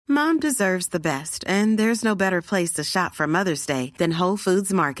Mom deserves the best, and there's no better place to shop for Mother's Day than Whole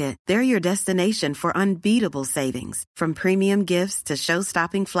Foods Market. They're your destination for unbeatable savings, from premium gifts to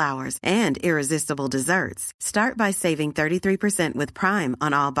show-stopping flowers and irresistible desserts. Start by saving 33% with Prime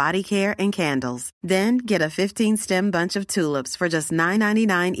on all body care and candles. Then get a 15-stem bunch of tulips for just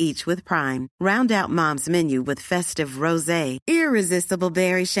 $9.99 each with Prime. Round out Mom's menu with festive rosé, irresistible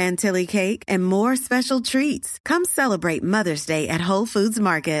berry chantilly cake, and more special treats. Come celebrate Mother's Day at Whole Foods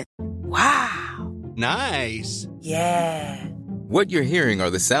Market. Wow. Nice. Yeah. What you're hearing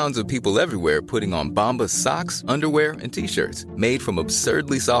are the sounds of people everywhere putting on Bombas socks, underwear, and T-shirts made from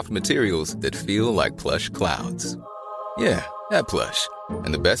absurdly soft materials that feel like plush clouds. Yeah, that plush.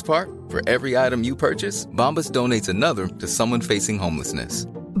 And the best part? For every item you purchase, Bombas donates another to someone facing homelessness.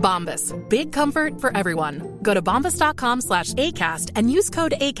 Bombas. Big comfort for everyone. Go to bombas.com/ACAST and use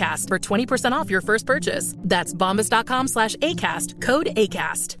code ACAST for 20% off your first purchase. That's bombas.com/ACAST. Code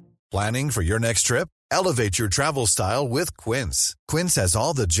ACAST. Planning for your next trip? Elevate your travel style with Quince. Quince has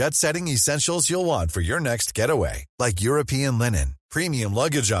all the jet-setting essentials you'll want for your next getaway, like European linen, premium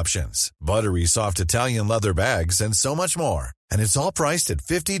luggage options, buttery soft Italian leather bags, and so much more. And it's all priced at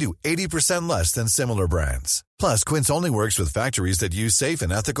 50 to 80% less than similar brands. Plus, Quince only works with factories that use safe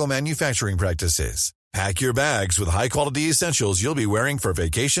and ethical manufacturing practices. Pack your bags with high-quality essentials you'll be wearing for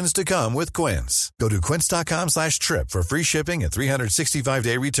vacations to come with Quince. Go to quince.com/trip for free shipping and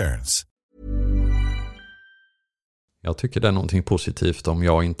 365-day returns. Jag tycker det är någonting positivt om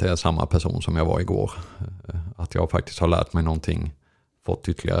jag inte är samma person som jag var igår. Att jag faktiskt har lärt mig någonting, fått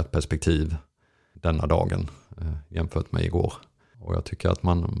ytterligare ett perspektiv denna dagen jämfört med igår. Och jag tycker att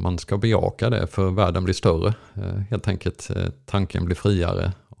man ska bejaka det, för världen blir större. Helt enkelt tanken blir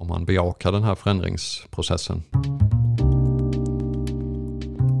friare om man bejakar den här förändringsprocessen.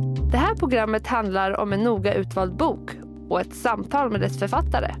 Det här programmet handlar om en noga utvald bok och ett samtal med dess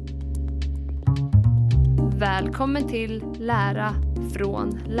författare. Välkommen till Lära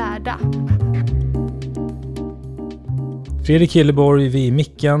från lärda. Fredrik Hilleborg vid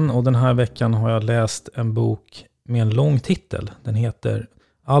micken, och den här veckan har jag läst en bok med en lång titel. Den heter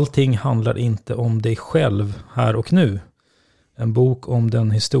Allting handlar inte om dig själv här och nu. En bok om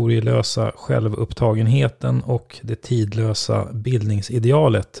den historielösa självupptagenheten och det tidlösa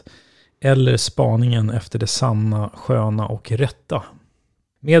bildningsidealet, eller spaningen efter det sanna, sköna och rätta.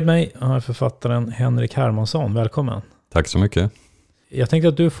 Med mig har författaren Henrik Hermansson. Välkommen. Tack så mycket. Jag tänkte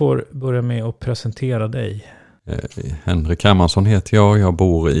att du får börja med att presentera dig. Henrik Hermansson heter jag. Jag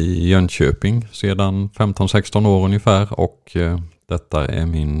bor i Jönköping sedan 15-16 år ungefär, och detta är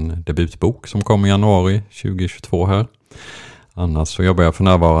min debutbok som kom i januari 2022 här. Annars så jobbar jag för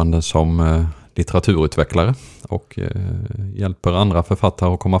närvarande som litteraturutvecklare och hjälper andra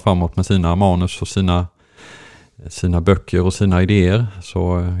författare att komma framåt med sina manus och sina böcker och sina idéer.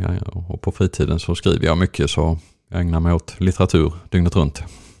 Och på fritiden så skriver jag mycket, så jag ägnar mig åt litteratur dygnet runt.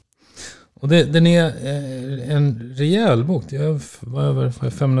 Och den är en rejäl bok. Det var över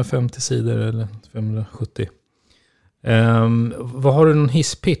 550 sidor eller 570. Vad har du någon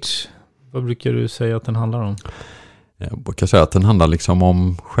hisspitch? Vad brukar du säga att den handlar om? Jag brukar säga att den handlar liksom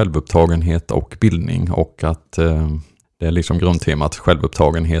om självupptagenhet och bildning, och att det är liksom grundtemat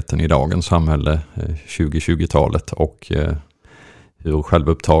självupptagenheten i dagens samhälle, 2020-talet, och hur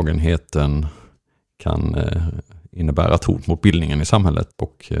självupptagenheten kan innebära ett hot mot bildningen i samhället.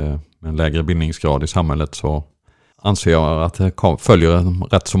 Och med en lägre bildningsgrad i samhället så anser jag att det följer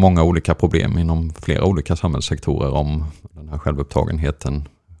rätt så många olika problem inom flera olika samhällssektorer om den här självupptagenheten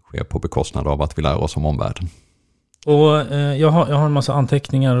sker på bekostnad av att vi lär oss om omvärlden. Och jag har en massa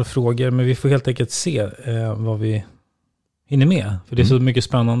anteckningar och frågor, men vi får helt enkelt se vad vi hinner med. För det är så mycket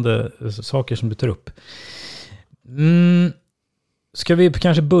spännande saker som du tar upp. Ska vi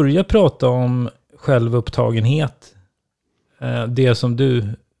kanske börja prata om självupptagenhet? Det som du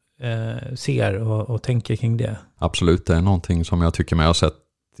ser och tänker kring det. Absolut, det är någonting som jag tycker mig har sett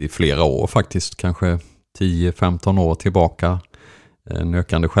i flera år faktiskt. Kanske 10-15 år tillbaka. En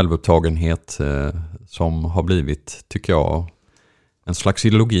ökande självupptagenhet som har blivit, tycker jag, en slags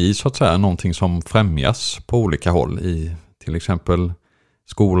ideologi så att säga. Någonting som främjas på olika håll i till exempel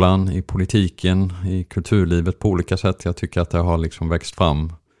skolan, i politiken, i kulturlivet på olika sätt. Jag tycker att det har liksom växt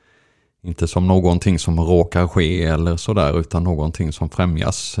fram, inte som någonting som råkar ske eller sådär, utan någonting som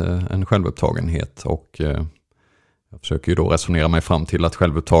främjas, en självupptagenhet. Och jag försöker ju då resonera mig fram till att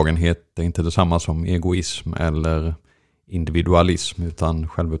självupptagenhet är inte detsamma som egoism eller individualism, utan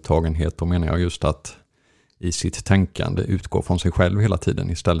självupptagenhet, då menar jag just att i sitt tänkande utgå från sig själv hela tiden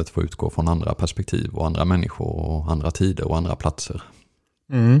istället för att utgå från andra perspektiv och andra människor och andra tider och andra platser.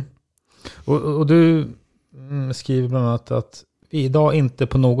 Och du skriver bland annat att vi idag inte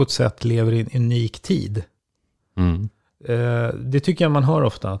på något sätt lever i en unik tid. Det tycker jag man hör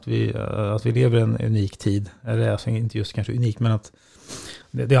ofta, att vi lever i en unik tid. Eller alltså inte just kanske unik, men att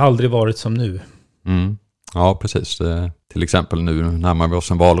det har aldrig varit som nu. Ja, precis. Till exempel nu närmar vi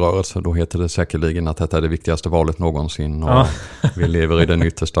oss en valrörelse, då heter det säkerligen att detta är det viktigaste valet någonsin. Och vi lever i den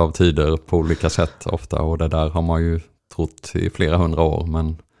yttersta av tider på olika sätt ofta, och det där har man ju trott i flera hundra år,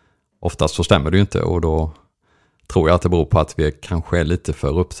 men oftast så stämmer det ju inte, och då tror jag att det beror på att vi kanske är lite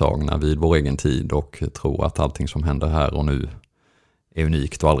för upptagna vid vår egen tid och tror att allting som händer här och nu är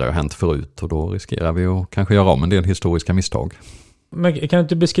unikt och aldrig har hänt förut, och då riskerar vi att kanske göra om en del historiska misstag. Men kan du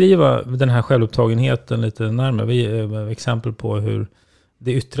inte beskriva den här självupptagenheten lite närmare? Exempel på hur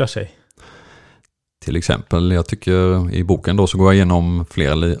det yttrar sig. Till exempel, jag tycker i boken då så går jag igenom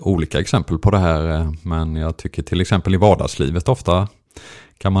flera olika exempel på det här, men jag tycker till exempel i vardagslivet ofta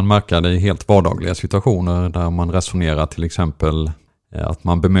kan man märka det i helt vardagliga situationer där man resonerar till exempel att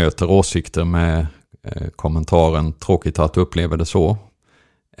man bemöter åsikter med kommentaren tråkigt att du upplever det så,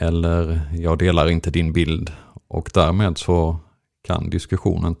 eller jag delar inte din bild, och därmed så kan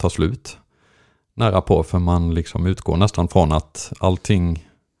diskussionen ta slut nära på, för man liksom utgår nästan från att allting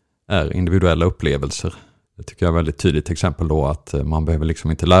är individuella upplevelser. Det tycker jag är ett väldigt tydligt exempel då, att man behöver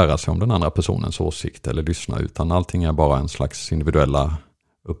liksom inte lära sig om den andra personens åsikt eller lyssna, utan allting är bara en slags individuella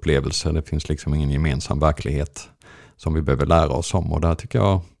upplevelser. Det finns liksom ingen gemensam verklighet som vi behöver lära oss om, och där tycker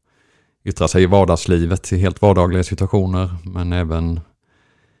jag yttrar sig i vardagslivet i helt vardagliga situationer, men även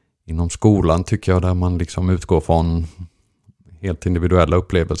inom skolan tycker jag, där man liksom utgår från helt individuella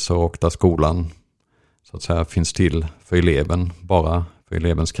upplevelser och där skolan så att säga finns till för eleven, bara för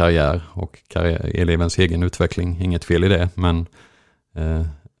elevens karriär och elevens egen utveckling. Inget fel i det, men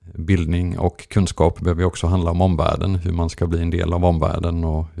bildning och kunskap behöver också handla om omvärlden, hur man ska bli en del av omvärlden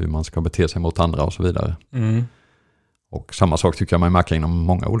och hur man ska bete sig mot andra och så vidare. Och samma sak tycker jag man märker inom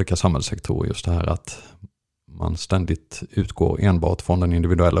många olika samhällssektorer, just det här att man ständigt utgår enbart från den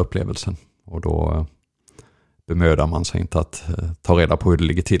individuella upplevelsen, och då bemödar man sig inte att ta reda på hur det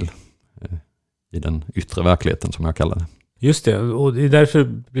ligger till i den yttre verkligheten, som jag kallar det. Just det, och det är därför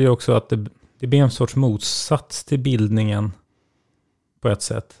blir det också att det blir en sorts motsats till bildningen på ett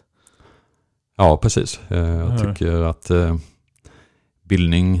sätt. Ja, precis. Jag tycker att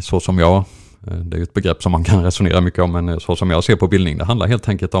bildning, så som jag, det är ju ett begrepp som man kan resonera mycket om, men så som jag ser på bildning, det handlar helt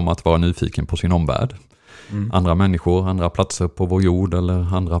enkelt om att vara nyfiken på sin omvärld. Andra människor, andra platser på vår jord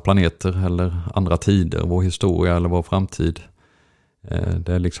eller andra planeter eller andra tider, vår historia eller vår framtid.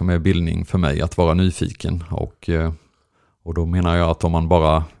 Det liksom är bildning för mig, att vara nyfiken, och då menar jag att om man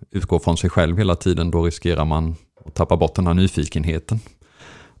bara utgår från sig själv hela tiden, då riskerar man att tappa bort den här nyfikenheten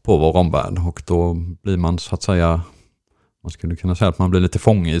på vår omvärld, och då blir man så att säga, man skulle kunna säga att man blir lite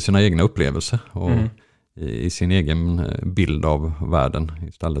fånge i sina egna upplevelser och i sin egen bild av världen,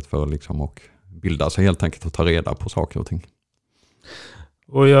 istället för liksom att bilda sig helt enkelt och ta reda på saker och ting.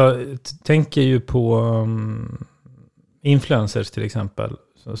 Och jag tänker ju på influencers till exempel,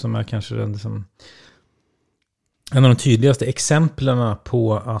 som är kanske en av de tydligaste exemplen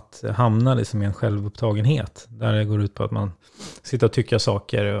på att hamna liksom i en självupptagenhet, där det går ut på att man sitter och tycker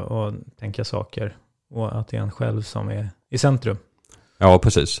saker och tänker saker, och att det är en själv som är i centrum. Ja,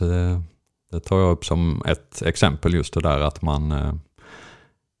 precis. Det tar jag upp som ett exempel, just det där att man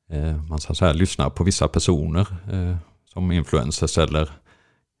så att säga lyssnar på vissa personer som influencers, eller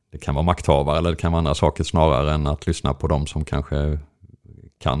det kan vara makthavare eller det kan vara andra saker, snarare än att lyssna på dem som kanske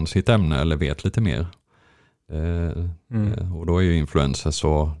kan sitt ämne eller vet lite mer. Och då är ju influencers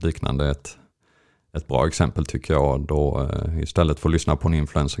och liknande ett bra exempel, tycker jag. Då istället för att lyssna på en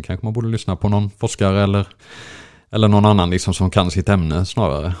influencer kanske man borde lyssna på någon forskare eller någon annan liksom som kan sitt ämne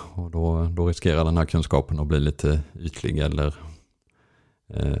snarare. Och då riskerar den här kunskapen att bli lite ytlig eller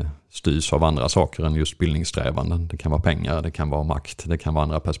styrs av andra saker än just bildningssträvanden. Det kan vara pengar, det kan vara makt, det kan vara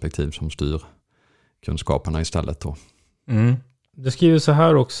andra perspektiv som styr kunskaperna istället då. Det skriver så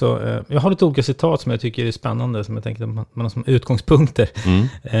här också, jag har lite olika citat som jag tycker är spännande, som jag tänker att man har som utgångspunkter.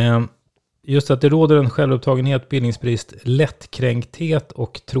 Just att det råder en självupptagenhet, bildningsbrist, lättkränkthet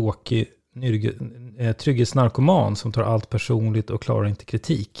och tråkig trygghetsnarkoman som tar allt personligt och klarar inte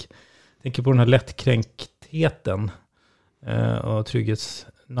kritik. Jag tänker på den här lättkränktheten och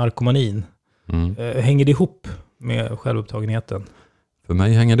trygghetsnarkomanin. Hänger det ihop med självupptagenheten? För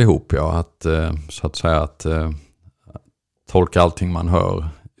mig hänger det ihop, ja. Att, så att säga att tolka allting man hör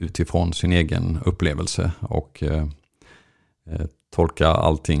utifrån sin egen upplevelse och tolka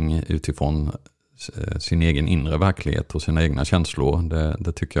allting utifrån sin egen inre verklighet och sina egna känslor.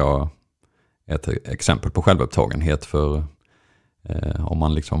 Det tycker jag är ett exempel på självupptagenhet. För om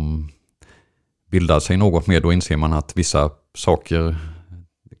man liksom bildar sig något mer, då inser man att vissa saker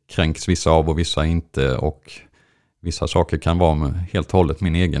kränks vissa av och vissa inte, och vissa saker kan vara helt och hållet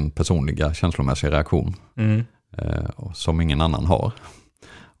min egen personliga känslomässiga reaktion som ingen annan har.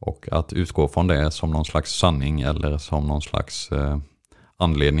 Och att utgå från det som någon slags sanning eller som någon slags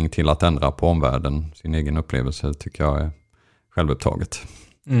anledning till att ändra på omvärlden, sin egen upplevelse, tycker jag är självupptaget.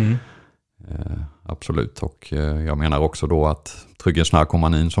 Absolut, och jag menar också då att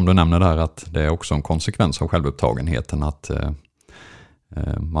trygghetsnarkomanin som du nämner där, att det är också en konsekvens av självupptagenheten, att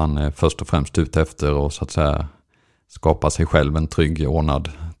man är först och främst ute efter att så att säga skapa sig själv en trygg, ordnad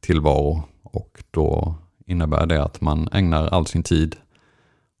tillvaro, och då innebär det att man ägnar all sin tid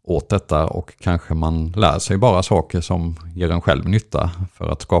åt detta, och kanske man lär sig bara saker som ger en själv nytta för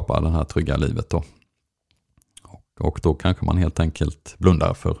att skapa det här trygga livet då. Och då kanske man helt enkelt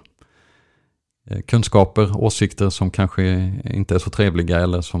blundar för kunskaper, åsikter som kanske inte är så trevliga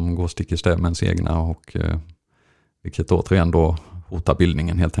eller som går stick i stäv med ens egna, och vilket återigen då hotar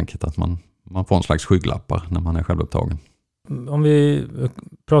bildningen helt enkelt, att man får en slags skygglappar när man är självupptagen. Om vi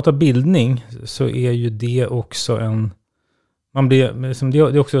pratar bildning så är ju det också det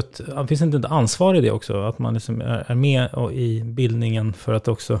är också finns inte ett ansvar i det också, att man liksom är med i bildningen för att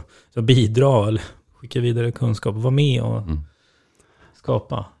också bidra eller skicka vidare kunskap, vara med och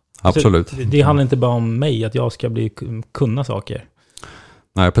skapa. Absolut. Så det handlar inte bara om mig, att jag ska kunna saker.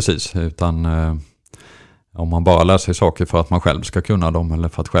 Nej, precis. Utan om man bara lär sig saker för att man själv ska kunna dem eller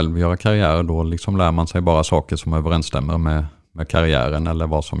för att själv göra karriär, då liksom lär man sig bara saker som överensstämmer med karriären eller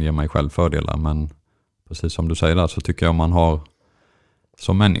vad som ger mig själv fördelar. Men precis som du säger där, så tycker jag man har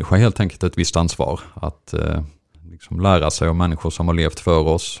som människa helt enkelt ett visst ansvar att liksom lära sig om människor som har levt för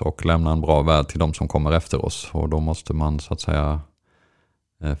oss och lämna en bra värld till de som kommer efter oss. Och då måste man så att säga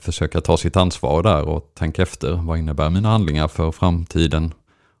försöka ta sitt ansvar där och tänka efter, vad innebär mina handlingar för framtiden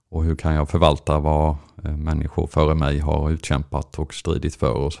och hur kan jag förvalta vad människor före mig har utkämpat och stridit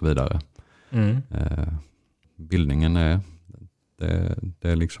för och så vidare. Bildningen är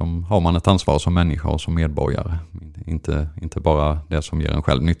det liksom, har man ett ansvar som människa och som medborgare, inte bara det som ger en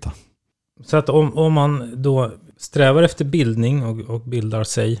själv nytta. Så att om man då strävar efter bildning och bildar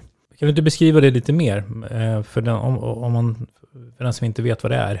sig, kan du inte beskriva det lite mer för den som inte vet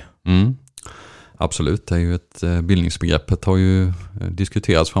vad det är? Absolut, det är ju bildningsbegreppet har ju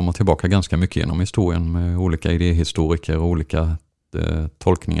diskuterats fram och tillbaka ganska mycket genom historien med olika idéhistoriker och olika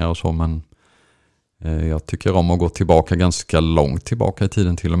tolkningar och så, men jag tycker om att gå tillbaka ganska långt tillbaka i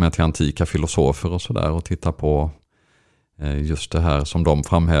tiden, till och med till antika filosofer och sådär, och titta på just det här som de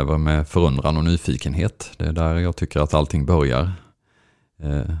framhäver med förundran och nyfikenhet. Det är där jag tycker att allting börjar.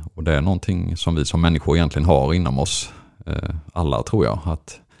 Och det är någonting som vi som människor egentligen har inom oss, alla tror jag,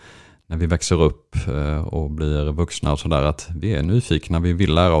 att när vi växer upp och blir vuxna och sådär, att vi är nyfikna, vi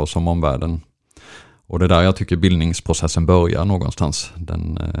vill lära oss om omvärlden. Och det är där jag tycker bildningsprocessen börjar någonstans.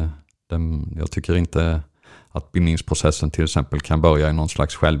 Jag tycker inte att bildningsprocessen till exempel kan börja i någon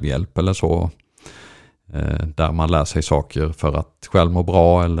slags självhjälp eller så, där man lär sig saker för att själv må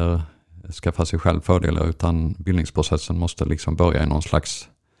bra eller skaffa sig själv fördelar, utan bildningsprocessen måste liksom börja i någon slags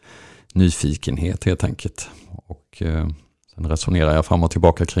nyfikenhet helt enkelt. Och sen resonerar jag fram och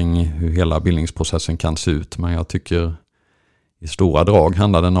tillbaka kring hur hela bildningsprocessen kan se ut, men jag tycker i stora drag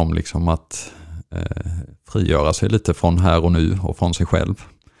handlar den om liksom att frigöra sig lite från här och nu och från sig själv.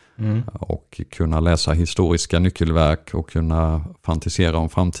 Och kunna läsa historiska nyckelverk och kunna fantisera om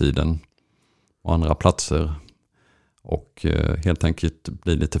framtiden och andra platser, och helt enkelt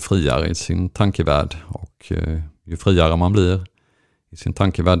bli lite friare i sin tankevärld. Och ju friare man blir i sin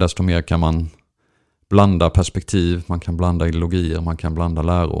tankevärld, desto mer kan man blanda perspektiv, man kan blanda ideologier, man kan blanda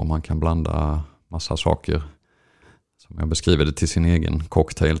läror, man kan blanda massa saker, som jag beskriver det, till sin egen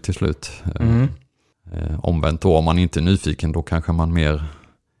cocktail till slut. Omvänt då, om man inte är nyfiken, då kanske man mer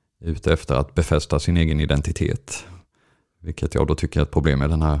ute efter att befästa sin egen identitet, vilket jag då tycker är ett problem med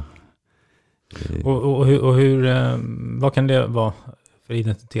den här. Och vad kan det vara för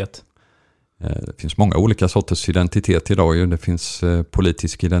identitet? Det finns många olika sorters identitet idag. Det finns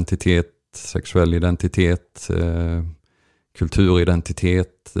politisk identitet, sexuell identitet,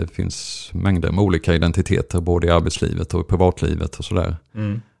 kulturidentitet. Det finns mängder med olika identiteter både i arbetslivet och i privatlivet och sådär.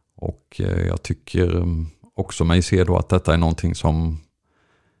 Och jag tycker också mig se då att detta är någonting som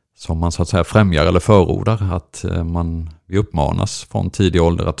man så att säga främjar eller förordar, att vi uppmanas från tidig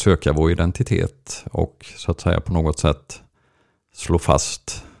ålder att söka vår identitet och så att säga på något sätt slå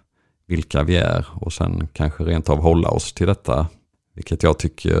fast vilka vi är och sen kanske rent av hålla oss till detta, vilket jag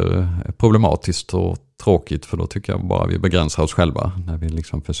tycker är problematiskt och tråkigt, för då tycker jag bara vi begränsar oss själva när vi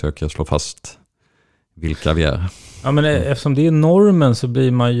liksom försöker slå fast vilka vi är. Ja, men eftersom det är normen så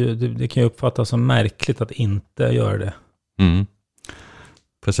blir man ju, det kan ju uppfattas som märkligt att inte göra det.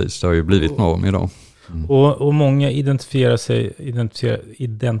 Precis, det har ju blivit norm idag. Och många identifierar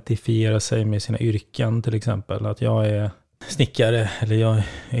sig med sina yrken, till exempel. Att jag är snickare eller jag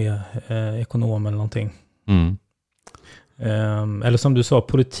är ekonom eller någonting. Eller som du sa,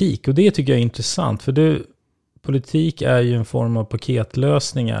 politik. Och det tycker jag är intressant. För politik är ju en form av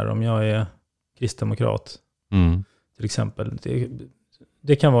paketlösningar om jag är kristdemokrat. Till exempel.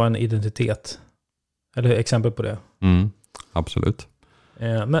 Det kan vara en identitet. Eller exempel på det. Absolut.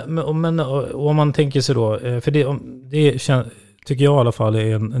 Men om man tänker sig då, för det tycker jag i alla fall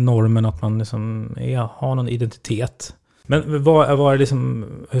är normen att man liksom har någon identitet. Men vad är liksom,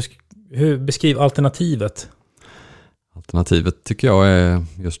 hur beskriv alternativet? Alternativet tycker jag är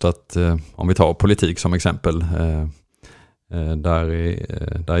just att, om vi tar politik som exempel, där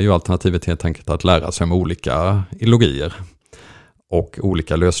är ju alternativet helt enkelt att lära sig om olika ideologier och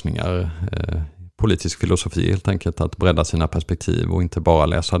olika lösningar. Politisk filosofi helt enkelt, att bredda sina perspektiv och inte bara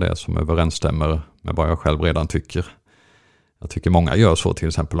läsa det som överensstämmer med vad jag själv redan tycker. Jag tycker många gör så, till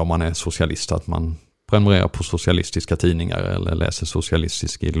exempel om man är socialist, att man prenumererar på socialistiska tidningar eller läser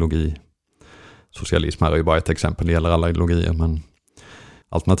socialistisk ideologi. Socialism här är ju bara ett exempel, det gäller alla ideologier, men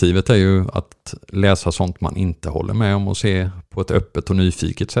alternativet är ju att läsa sånt man inte håller med om och se på ett öppet och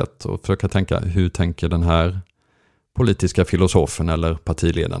nyfiket sätt och försöka tänka, hur tänker den här politiska filosofen eller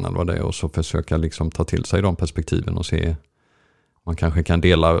partiledaren eller vad det är, och så försöka liksom ta till sig de perspektiven och se, man kanske kan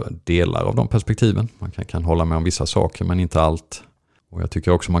dela delar av de perspektiven, man kan hålla med om vissa saker men inte allt. Och jag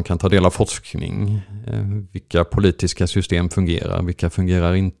tycker också man kan ta del av forskning, vilka politiska system fungerar, vilka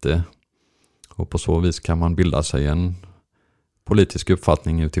fungerar inte, och på så vis kan man bilda sig en politisk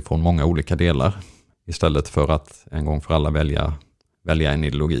uppfattning utifrån många olika delar istället för att en gång för alla välja en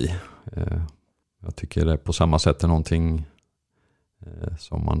ideologi. Jag tycker det på samma sätt är någonting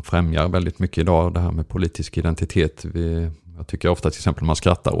som man främjar väldigt mycket idag, det här med politisk identitet. Jag tycker ofta till exempel man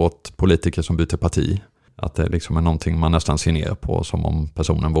skrattar åt politiker som byter parti. Att det liksom är någonting man nästan ser ner på, som om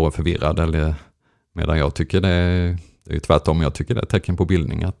personen vore förvirrad. Eller, medan jag tycker det är ju tvärtom, jag tycker det är ett tecken på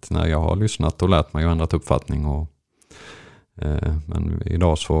bildning. Att när jag har lyssnat och lärt mig och ändrat uppfattning. Men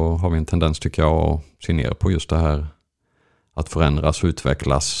idag så har vi en tendens, tycker jag, att se ner på just det här. Att förändras och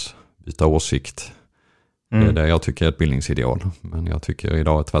utvecklas, byta åsikt. Det är det jag tycker är ett bildningsideal. Men jag tycker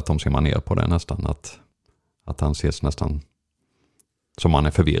idag tvärtom ser man ner på det nästan. Att han ses nästan som man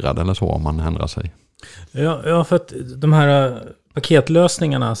är förvirrad eller så om man ändrar sig. Ja, för att de här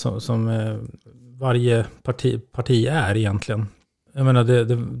paketlösningarna som varje parti är egentligen. Jag menar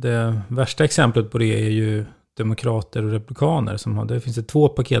det värsta exemplet på det är ju demokrater och republikaner. Det finns 2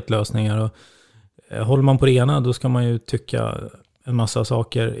 paketlösningar, och håller man på det ena då ska man ju tycka en massa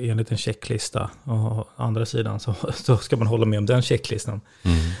saker enligt en checklista, och å andra sidan så ska man hålla med om den checklistan.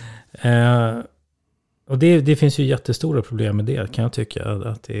 Och det finns ju jättestora problem med det, kan jag tycka,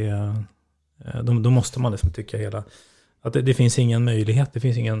 att det är, då måste man liksom tycka att det finns ingen möjlighet, det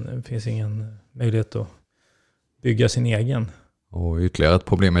finns ingen möjlighet att bygga sin egen. Och ytterligare ett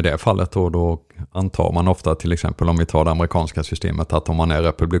problem i det fallet då antar man ofta, till exempel om vi tar det amerikanska systemet, att om man är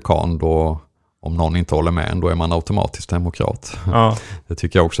republikan då, om någon inte håller med, då är man automatiskt demokrat. Ja. Det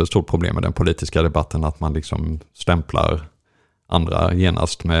tycker jag också är ett stort problem med den politiska debatten, att man liksom stämplar andra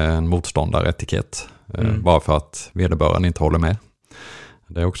genast med en motståndaretikett bara för att vederbörande inte håller med.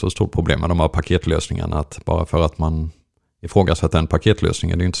 Det är också ett stort problem med de här paketlösningarna, att bara för att man ifrågasätter en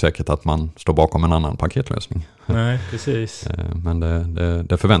paketlösning är det inte säkert att man står bakom en annan paketlösning. Nej, precis. Men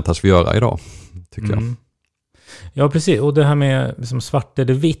det förväntas vi göra idag, tycker jag. Ja, precis. Och det här med liksom svart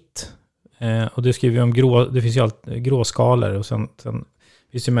eller vitt. Och det skriver vi om det finns ju gråskalor, och sen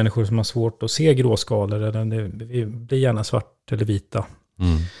finns det människor som har svårt att se gråskalor, eller det blir gärna svart eller vita.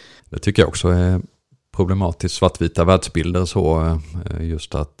 Det tycker jag också är problematiskt, svartvita världsbilder, så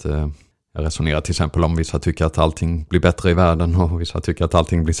just att jag resonerar till exempel om vissa tycker att allting blir bättre i världen och vissa tycker att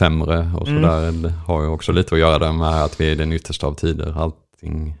allting blir sämre och sådär. Det har ju också lite att göra med att vi är i den yttersta av tider.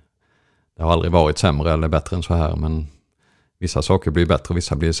 Det har aldrig varit sämre eller bättre än så här, men vissa saker blir bättre och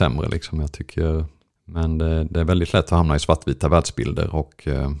vissa blir sämre liksom, jag tycker. Men det är väldigt lätt att hamna i svartvita världsbilder, och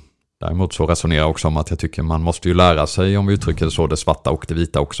däremot så resonerar jag också om att jag tycker man måste ju lära sig, om vi uttrycker det så, det svarta och det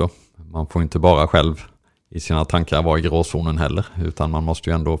vita också. Man får inte bara själv i sina tankar vara i gråzonen heller, utan man måste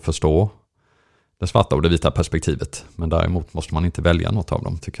ju ändå förstå det svarta och det vita perspektivet. Men däremot måste man inte välja något av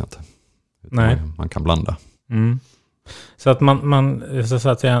dem, tycker jag inte. Nej. Man kan blanda. Så att man så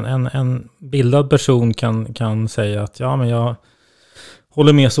att säga, en bildad person kan säga att ja, men jag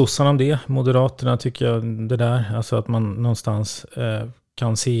håller med sossarna om det. Moderaterna tycker jag det där. Alltså att man någonstans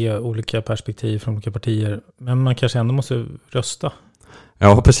kan se olika perspektiv från olika partier. Men man kanske ändå måste rösta.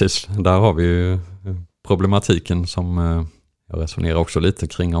 Ja, precis. Där har vi ju problematiken som jag resonerar också lite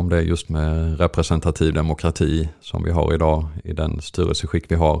kring, om det är just med representativ demokrati som vi har idag i den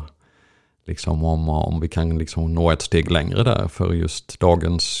styrelseskick vi har. Liksom om vi kan liksom nå ett steg längre där, för just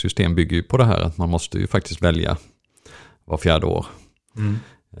dagens system bygger ju på det här att man måste ju faktiskt välja var 4:e år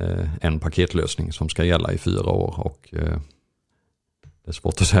en paketlösning som ska gälla i 4 år, och det är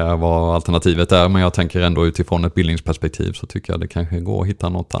svårt att säga vad alternativet är, men jag tänker ändå utifrån ett bildningsperspektiv så tycker jag det kanske går att hitta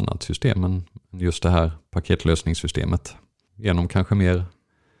något annat system än just det här paketlösningssystemet, genom kanske mer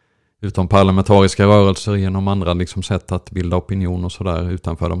utom parlamentariska rörelser, genom andra liksom sätt att bilda opinion och sådär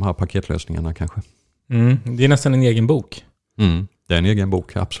utanför de här paketlösningarna kanske. Det är nästan en egen bok. Det är en egen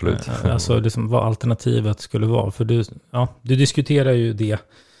bok, absolut. Alltså liksom vad alternativet skulle vara. För du diskuterar ju det.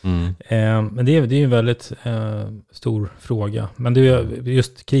 Men det är ju en väldigt stor fråga. Men du är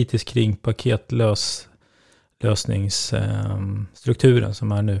just kritisk kring paketlösningsstrukturen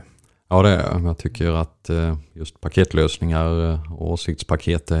som är nu. Ja, det är. Jag tycker att just paketlösningar och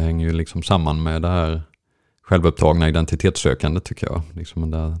åsiktspaket, det hänger ju liksom samman med det här självupptagna identitetssökande, tycker jag.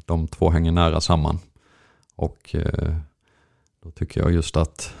 Liksom där de två hänger nära samman. Och då tycker jag just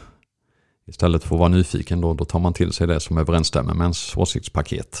att istället för att vara nyfiken då tar man till sig det som överensstämmer med ens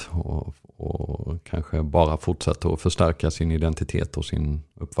åsiktspaket och kanske bara fortsätter att förstärka sin identitet och sin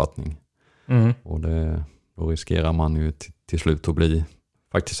uppfattning. Och då riskerar man ju till slut att bli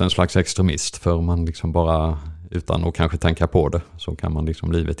faktiskt en slags extremist, för man liksom bara, utan att kanske tänka på det, så kan man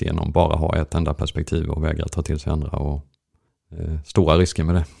liksom livet igenom bara ha ett enda perspektiv och vägra ta till sig andra, och stora risker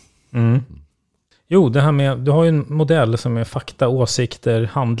med det. Jo, det här med, du har ju en modell som är fakta, åsikter,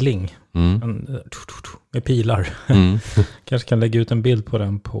 handling. Med pilar. Kanske kan lägga ut en bild på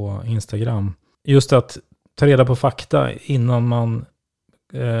den på Instagram. Just att ta reda på fakta innan man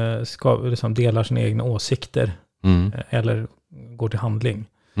ska liksom delar sina egna åsikter. Eller går till handling.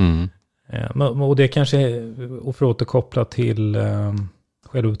 Och det kanske, och för att återkoppla till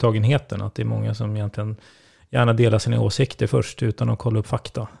självupptagenheten, att det är många som egentligen gärna delar sina åsikter först utan att kolla upp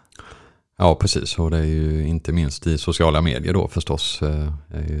fakta. Ja, precis. Och det är ju inte minst i sociala medier då förstås.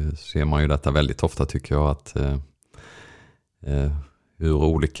 Ser man ju detta väldigt ofta, tycker jag, att hur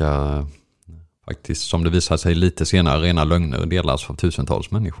olika, faktiskt som det visar sig lite senare, rena lögner delas av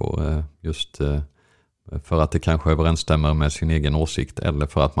tusentals människor. Just för att det kanske överensstämmer med sin egen åsikt, eller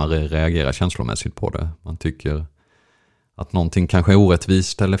för att man reagerar känslomässigt på det. Man tycker att någonting kanske är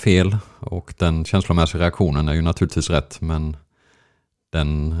orättvist eller fel, och den känslomässiga reaktionen är ju naturligtvis rätt, men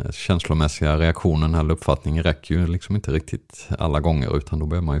den känslomässiga reaktionen eller uppfattningen räcker ju liksom inte riktigt alla gånger, utan då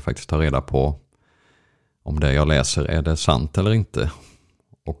behöver man ju faktiskt ta reda på om det jag läser är det sant eller inte,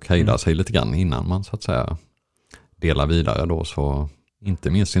 och hejda sig lite grann innan man så att säga delar vidare då. Så inte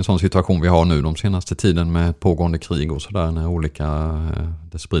minst i en sån situation vi har nu de senaste tiden med pågående krig och sådär,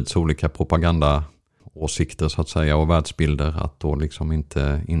 när det sprids olika propagandaåsikter så att säga och världsbilder, att då liksom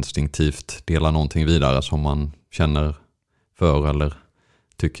inte instinktivt dela någonting vidare som man känner för eller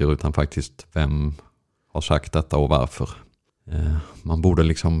tycker, utan faktiskt vem har sagt detta och varför. Man borde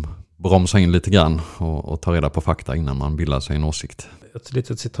liksom bromsa in lite grann och ta reda på fakta innan man bildar sig en åsikt. Ett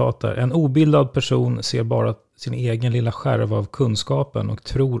litet citat där. En obildad person ser bara sin egen lilla skärva av kunskapen och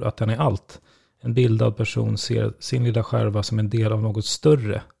tror att den är allt. En bildad person ser sin lilla skärva som en del av något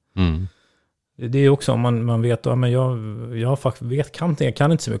större. Det är också om man vet att jag kan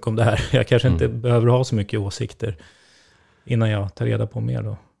inte så mycket om det här. Jag kanske inte behöver ha så mycket åsikter innan jag tar reda på mer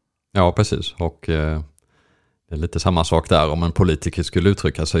då. Ja, precis. Och det är lite samma sak där. Om en politiker skulle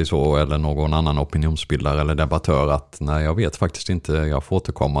uttrycka sig så, eller någon annan opinionsbildare eller debattör, att nej, jag vet faktiskt inte, jag får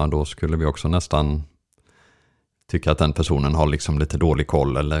återkomma, då skulle vi också nästan tycka att den personen har liksom lite dålig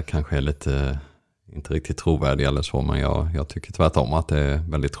koll, eller kanske är lite inte riktigt trovärdig eller så. Men jag tycker tvärtom att det är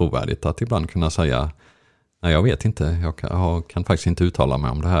väldigt trovärdigt att ibland kunna säga nej, jag vet inte, jag kan faktiskt inte uttala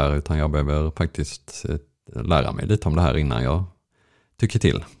mig om det här, utan jag behöver faktiskt lära mig lite om det här innan jag tycker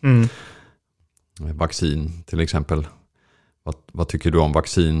till. Vaccin till exempel. Vad tycker du om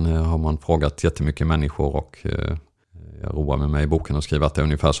vaccin? Har man frågat jättemycket människor, och jag roar med mig i boken och skriver att det är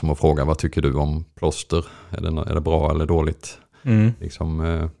ungefär som att fråga vad tycker du om plåster? Är det bra eller dåligt?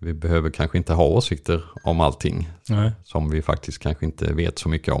 Liksom, vi behöver kanske inte ha åsikter om allting som vi faktiskt kanske inte vet så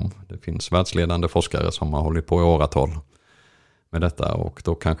mycket om. Det finns världsledande forskare som har hållit på i åratal med detta, och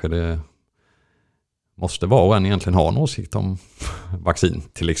då kanske det måste var och en egentligen ha en åsikt om vaccin,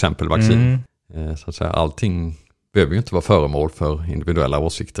 till exempel vaccin. Så att säga, allting behöver ju inte vara föremål för individuella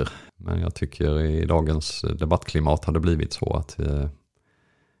åsikter. Men jag tycker i dagens debattklimat har det blivit så att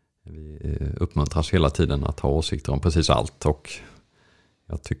vi uppmuntras hela tiden att ha åsikter om precis allt. Och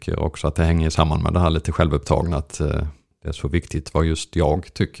jag tycker också att det hänger samman med det här lite självupptagna, att det är så viktigt vad just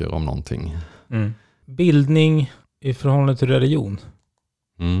jag tycker om någonting. Bildning i förhållande till religion.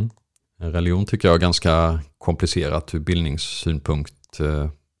 Religion tycker jag är ganska komplicerat ur bildningssynpunkt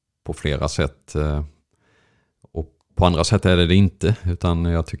på flera sätt. Och på andra sätt är det inte. Utan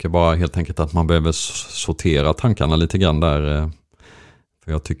jag tycker bara helt enkelt att man behöver sortera tankarna lite grann där.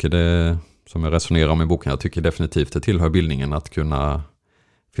 För jag tycker det, som jag resonerar om i boken, jag tycker definitivt det tillhör bildningen att kunna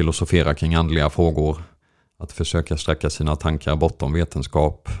filosofera kring andliga frågor. Att försöka sträcka sina tankar bortom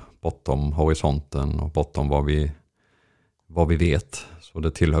vetenskap, bortom horisonten och bortom vad vi vet. Så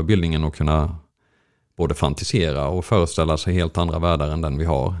det tillhör bildningen att kunna både fantisera och föreställa sig helt andra världar än den vi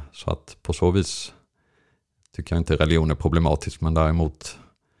har. Så att på så vis tycker jag inte religion är problematisk, men däremot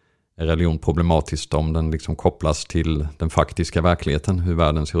är religion problematisk om den liksom kopplas till den faktiska verkligheten, hur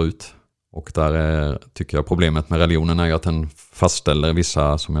världen ser ut. Och där tycker jag problemet med religionen är att den fastställer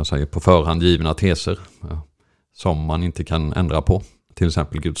vissa, som jag säger, på förhand givna teser som man inte kan ändra på. Till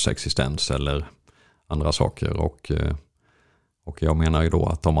exempel Guds existens eller andra saker. Och jag menar ju då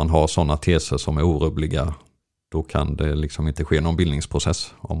att om man har sådana teser som är orubbliga, då kan det liksom inte ske någon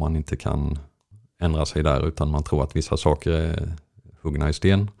bildningsprocess om man inte kan ändra sig där, utan man tror att vissa saker är huggna i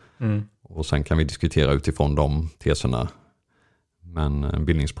sten. Och sen kan vi diskutera utifrån de teserna. Men en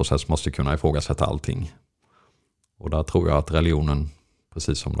bildningsprocess måste kunna ifrågasätta allting. Och där tror jag att religionen,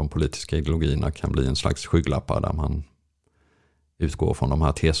 precis som de politiska ideologierna, kan bli en slags skygglappar där man utgår från de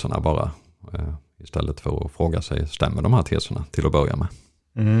här teserna bara. Istället för att fråga sig, stämmer de här teserna till att börja med?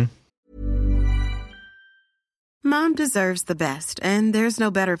 Mom deserves the best, and there's no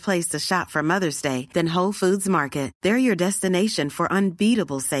better place to shop for Mother's Day than Whole Foods Market. They're your destination for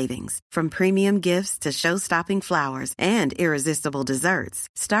unbeatable savings, from premium gifts to show-stopping flowers and irresistible desserts.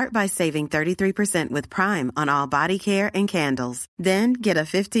 Start by saving 33% with Prime on all body care and candles. Then get a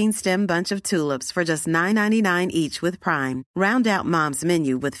 15-stem bunch of tulips for just $9.99 each with Prime. Round out Mom's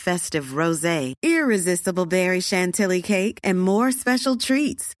menu with festive rosé, irresistible berry chantilly cake, and more special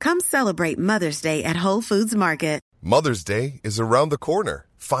treats. Come celebrate Mother's Day at Whole Foods Market. Mother's Day is around the corner.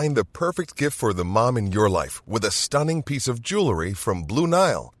 Find the perfect gift for the mom in your life with a stunning piece of jewelry from Blue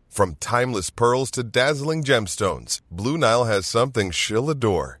Nile. From timeless pearls to dazzling gemstones, Blue Nile has something she'll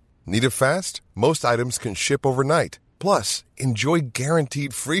adore. Need it fast? Most items can ship overnight. Plus, enjoy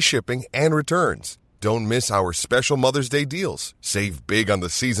guaranteed free shipping and returns. Don't miss our special Mother's Day deals. Save big on the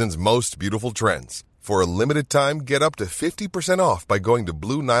season's most beautiful trends. For a limited time, get up to 50% off by going to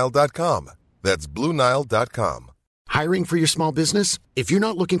BlueNile.com. That's BlueNile.com. Hiring for your small business? If you're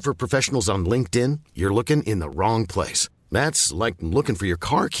not looking for professionals on LinkedIn, you're looking in the wrong place. That's like looking for your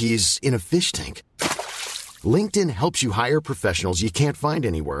car keys in a fish tank. LinkedIn helps you hire professionals you can't find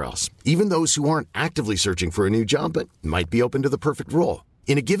anywhere else, even those who aren't actively searching for a new job but might be open to the perfect role.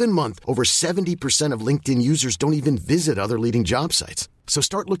 In a given month, over 70% of LinkedIn users don't even visit other leading job sites. So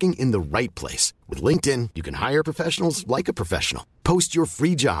start looking in the right place. With LinkedIn, you can hire professionals like a professional. Post your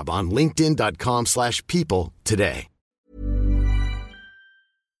free job on linkedin.com/people today.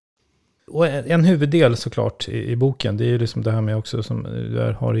 Och en huvuddel såklart i boken, det är ju liksom det här med också som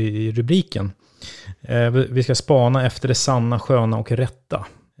du har i rubriken. Vi ska spana efter det sanna, sköna och rätta.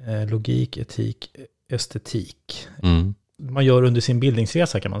 Logik, etik, estetik. Man gör under sin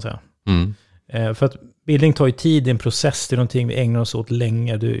bildningsresa kan man säga. För att bildning tar ju tid, det är en process, det är någonting vi ägnar oss åt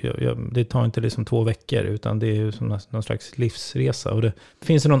länge. Det tar inte liksom 2 veckor, utan det är ju som någon slags livsresa. Och det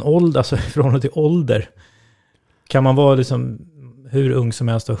finns det någon ålder, alltså i förhållande till ålder, kan man vara liksom hur ung som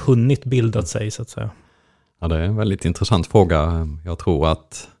helst och hunnit bildat sig så att säga? Ja, det är en väldigt intressant fråga. Jag tror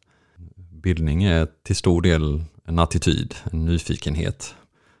att bildning är till stor del en attityd, en nyfikenhet.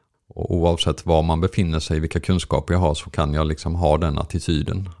 Och oavsett var man befinner sig, vilka kunskaper jag har, så kan jag liksom ha den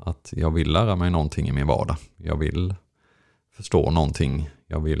attityden att jag vill lära mig någonting i min vardag. Jag vill förstå någonting.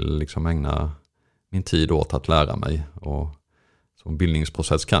 Jag vill liksom ägna min tid åt att lära mig. Och så en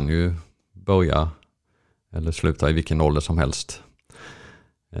bildningsprocess kan ju börja eller sluta i vilken ålder som helst.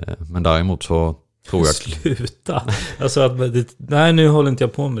 Men däremot så tror jag... Sluta? Alltså att, nej, nu håller inte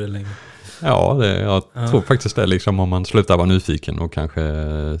jag på med det längre. Ja, jag tror faktiskt det liksom om man slutar vara nyfiken och kanske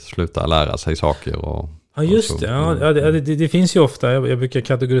slutar lära sig saker. Ja, just det. Det finns ju ofta, jag brukar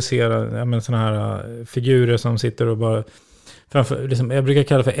kategorisera såna här figurer som sitter och bara... liksom, jag brukar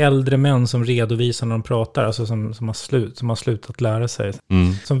kalla för äldre män som redovisar när de pratar, alltså som har slutat lära sig.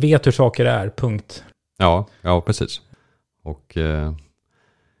 Som vet hur saker är, punkt. Ja, precis. Och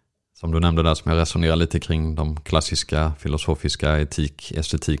som du nämnde där, som jag resonerar lite kring de klassiska filosofiska etik,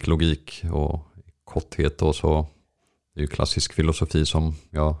 estetik, logik och korthet då, så det är ju klassisk filosofi som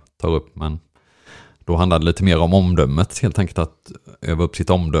jag tar upp, men då handlar det lite mer om omdömet, helt enkelt att öva upp sitt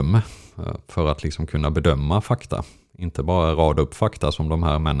omdöme för att liksom kunna bedöma fakta. Inte bara rada upp fakta som de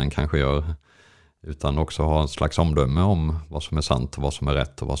här männen kanske gör utan också ha en slags omdöme om vad som är sant och vad som är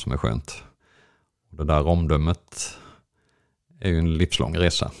rätt och vad som är skönt. Och det där omdömet är ju en livslång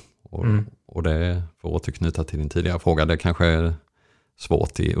resa. Och det, för att återknyta till din tidigare fråga, det kanske är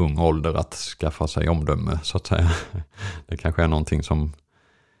svårt i ung ålder att skaffa sig omdöme, så att säga. Det kanske är någonting som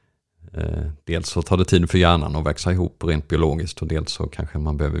dels så tar det tid för hjärnan att växa ihop rent biologiskt, och dels så kanske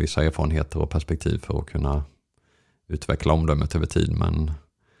man behöver vissa erfarenheter och perspektiv för att kunna utveckla omdömet över tid. Men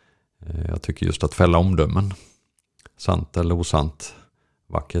jag tycker just att fälla omdömen, sant eller osant,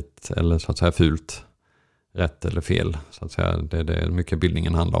 vackert eller så att säga fult, rätt eller fel, så att säga, det är mycket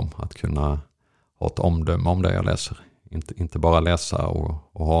bildningen handlar om, att kunna ha ett omdöme om det jag läser. Inte bara läsa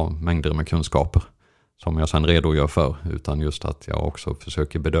och ha mängder med kunskaper som jag sedan redogör för, utan just att jag också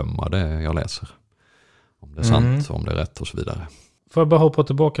försöker bedöma det jag läser. Om det är sant, om det är rätt och så vidare. Får jag bara hoppa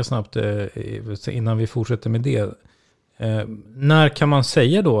tillbaka snabbt innan vi fortsätter med det. När kan man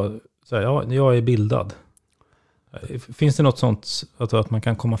säga då, så här, ja, jag är bildad? Finns det något sånt att man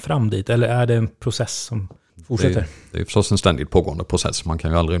kan komma fram dit? Eller är det en process som fortsätter? Det är förstås en ständigt pågående process. Man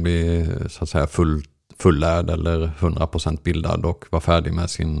kan ju aldrig bli så att säga fullärd eller 100% bildad och vara färdig med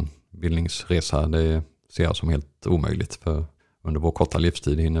sin bildningsresa. Det ser jag som helt omöjligt, för under vår korta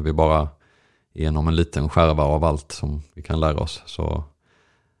livstid hinner vi bara genom en liten skärva av allt som vi kan lära oss. Så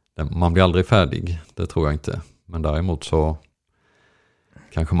man blir aldrig färdig, det tror jag inte. Men däremot så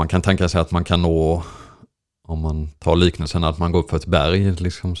kanske man kan tänka sig att man kan nå, om man tar liknelsen att man går upp för ett berg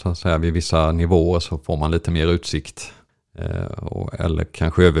liksom, så att säga, vid vissa nivåer, så får man lite mer utsikt. Eller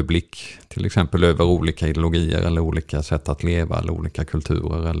kanske överblick, till exempel över olika ideologier eller olika sätt att leva eller olika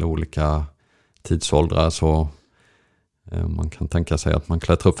kulturer eller olika tidsåldrar. Så man kan tänka sig att man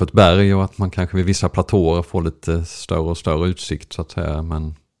klättrar upp för ett berg och att man kanske vid vissa platåer får lite större och större utsikt, så att säga.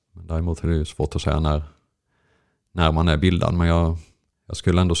 Men däremot är det ju svårt att säga när man är bildad. Men jag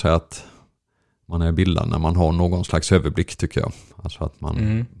skulle ändå säga att man är bildad när man har någon slags överblick, tycker jag. Alltså att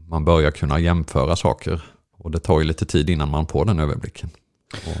man börjar kunna jämföra saker. Och det tar ju lite tid innan man får den överblicken.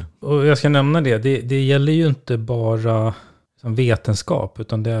 Och jag ska nämna det gäller ju inte bara som vetenskap,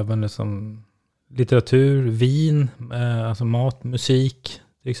 utan det är även som litteratur, vin, alltså mat, musik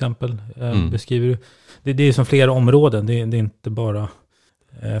till exempel. Beskriver du. Det är som flera områden, det är inte bara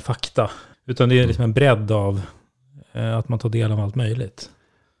fakta, utan det är liksom en bredd av att man tar del av allt möjligt.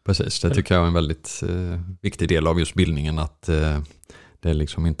 Precis, det tycker jag är en väldigt viktig del av just bildningen, att det är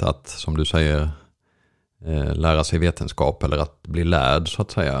liksom inte att, som du säger, lära sig vetenskap eller att bli lärd, så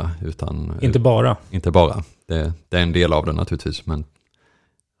att säga, utan inte bara. Det är en del av det naturligtvis, men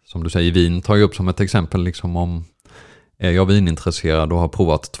som du säger, vin tar ju upp som ett exempel, liksom, om är jag vinintresserad och har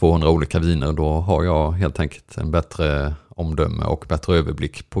provat 200 olika viner, då har jag helt enkelt en bättre omdöme och bättre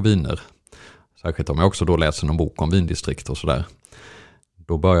överblick på viner. Särskilt om jag också då läser någon bok om vindistrikt och sådär.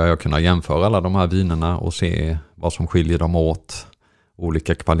 Då börjar jag kunna jämföra alla de här vinerna och se vad som skiljer dem åt,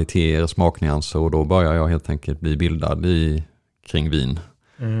 olika kvaliteter, smaknyanser, och då börjar jag helt enkelt bli bildad kring vin.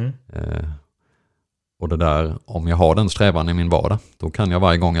 Och det där, om jag har den strävan i min vardag, då kan jag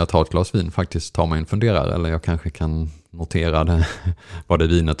varje gång jag tar ett glas vin faktiskt ta mig en funderare, eller jag kanske kan notera vad det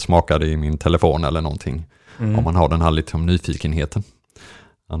vinet smakade i min telefon eller någonting. Om man har den här lite om nyfikenheten.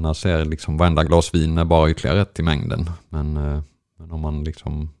 Annars är liksom varenda glas vin är bara ytterligare rätt i mängden. Men om man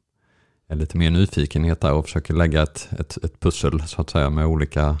liksom är lite mer nyfikenhet där och försöker lägga ett pussel, så att säga, med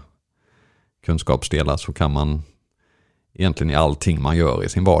olika kunskapsdelar, så kan man egentligen i allting man gör i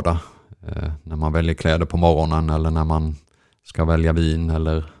sin vardag, när man väljer kläder på morgonen eller när man ska välja vin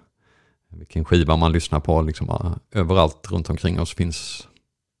eller vilken skiva man lyssnar på, liksom, överallt runt omkring oss finns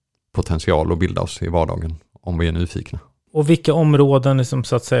potential att bilda oss i vardagen om vi är nyfikna. Och vilka områden liksom,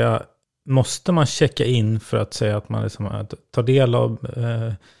 så att säga, måste man checka in för att säga att man liksom, tar del av,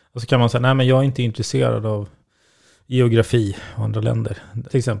 och så kan man säga, nej men jag är inte intresserad av geografi och andra länder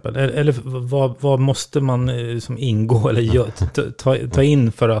till exempel. Eller vad måste man liksom ingå eller ta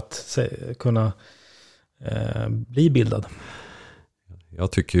in för att kunna bli bildad?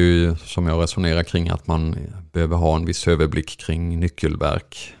 Jag tycker ju, som jag resonerar kring, att man behöver ha en viss överblick kring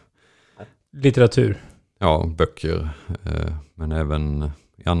nyckelverk. Litteratur? Ja, böcker, men även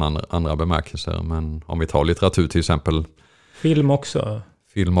i andra bemärkelser. Men om vi tar litteratur till exempel. Film också,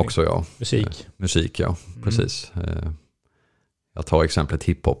 ja. Musik, ja. Precis. Jag tar exemplet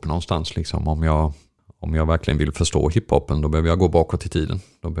hiphop någonstans. Liksom. Om jag verkligen vill förstå hiphopen, då behöver jag gå bakåt i tiden.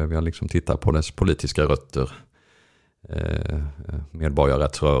 Då behöver jag liksom titta på dess politiska rötter.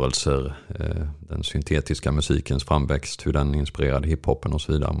 Medborgarrättsrörelser, den syntetiska musikens framväxt, hur den inspirerade hiphopen och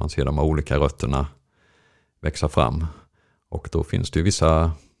så vidare. Man ser de olika rötterna växa fram. Och då finns det ju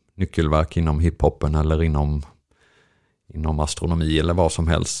vissa nyckelverk inom hiphopen eller inom inom astronomi eller vad som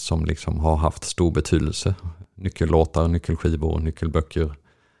helst som liksom har haft stor betydelse. Nyckellåtar, nyckelskivor, nyckelböcker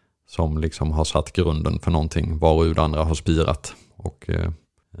som liksom har satt grunden för någonting varur det andra har spirat. Och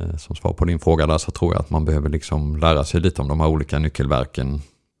som svar på din fråga där så tror jag att man behöver liksom lära sig lite om de här olika nyckelverken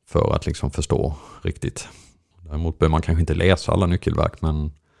för att liksom förstå riktigt. Däremot behöver man kanske inte läsa alla nyckelverk,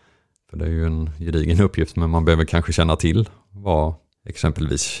 men för det är ju en gedigen uppgift, men man behöver kanske känna till vad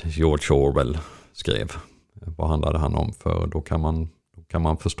exempelvis George Orwell skrev. Vad handlade han om? För då kan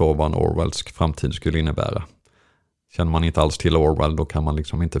man förstå vad en Orwellsk framtid skulle innebära. Känner man inte alls till Orwell, då kan man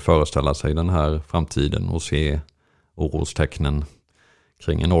liksom inte föreställa sig den här framtiden och se orostecknen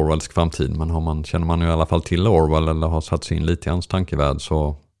kring en Orwellsk framtid. Men känner man i alla fall till Orwell eller har satt sig in lite i hans tankevärld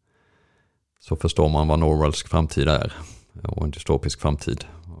så förstår man vad en Orwellsk framtid är. Och en dystopisk framtid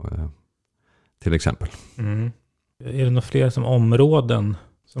till exempel. Mm. Är det några fler som områden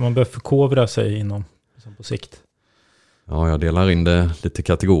som man behöver förkovra sig inom liksom på sikt? Ja, jag delar in det lite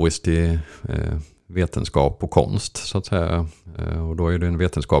kategoriskt i vetenskap och konst så att säga. Och då är det den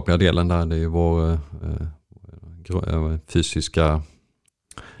vetenskapliga delen där, det är ju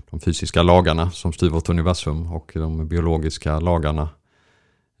de fysiska lagarna som styr vårt universum, och de biologiska lagarna.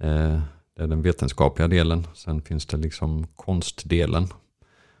 Det är den vetenskapliga delen. Sen finns det liksom konstdelen.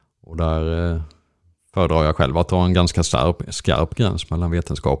 Och där föredrar jag själv att ha en ganska skarp gräns mellan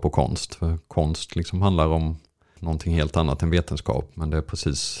vetenskap och konst. För konst liksom handlar om någonting helt annat än vetenskap. Men det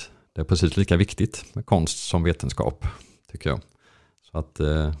är precis lika viktigt med konst som vetenskap, tycker jag. Så att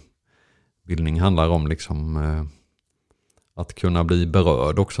bildning handlar om liksom att kunna bli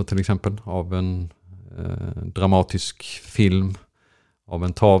berörd också, till exempel av en dramatisk film, av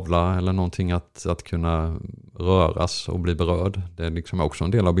en tavla eller någonting, att kunna röras och bli berörd. Det är liksom också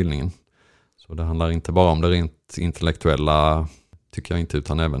en del av bildningen. Så det handlar inte bara om det rent intellektuella, tycker jag inte,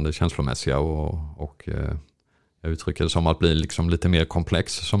 utan även det känslomässiga och jag uttrycker det som att bli liksom lite mer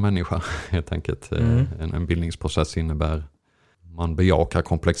komplex som människa. Helt enkelt en bildningsprocess innebär man bejakar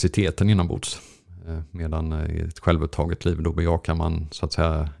komplexiteten inombords. Medan i ett självupptaget liv då bejakar man så att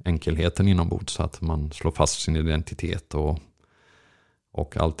säga enkelheten inombords, så att man slår fast sin identitet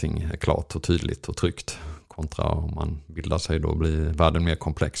och allting är klart och tydligt och tryggt, kontra om man bildar sig då blir världen mer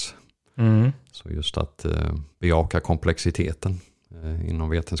komplex. Mm. Så just att bejaka komplexiteten inom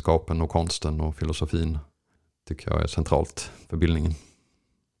vetenskapen och konsten och filosofin tycker jag är centralt för bildningen.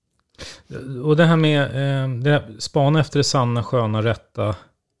 Och det här med spana efter det sanna, sköna, rätta.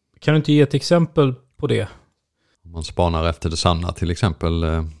 Kan du inte ge ett exempel på det? Om man spanar efter det sanna till exempel,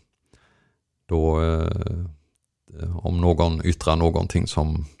 då om någon yttrar någonting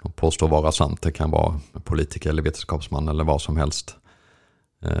som påstår vara sant, det kan vara politiker eller vetenskapsman eller vad som helst,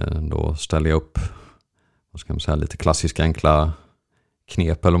 då ställer jag upp, vad ska man säga, lite klassiska enkla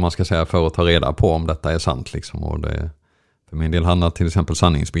knep eller man ska säga för att ta reda på om detta är sant liksom. Och för min del handlar till exempel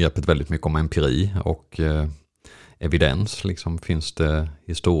sanningsbegreppet väldigt mycket om empiri och evidens. Liksom, finns det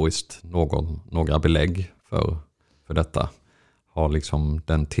historiskt några belägg för detta? Har liksom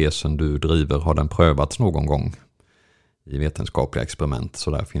den tesen du driver, har den prövats någon gång i vetenskapliga experiment?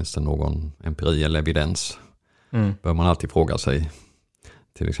 Så där finns det någon empiri eller evidens. Bör man alltid fråga sig,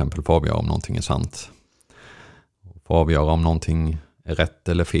 till exempel för att avgöra om någonting är sant. För att avgöra om någonting är rätt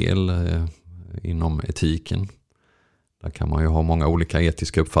eller fel inom etiken. Där kan man ju ha många olika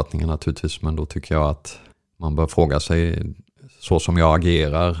etiska uppfattningar naturligtvis, men då tycker jag att man bör fråga sig, så som jag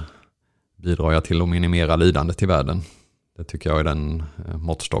agerar, bidrar jag till att minimera lidandet i världen? Det tycker jag är den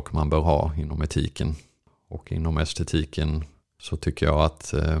måttstock man bör ha inom etiken. Och inom estetiken så tycker jag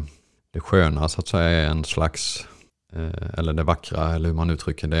att det sköna så att säga är en slags, eller det vackra, eller hur man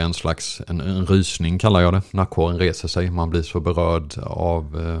uttrycker det, är en slags, en rysning kallar jag det. Nackhåren reser sig, man blir så berörd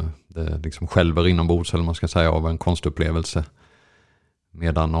av det liksom skälver inombords, eller man ska säga av en konstupplevelse.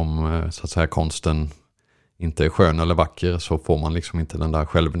 Medan om så att säga konsten inte är skön eller vacker så får man liksom inte den där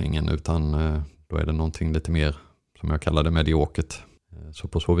skälvningen, utan då är det någonting lite mer, som jag kallar det, mediokert. Så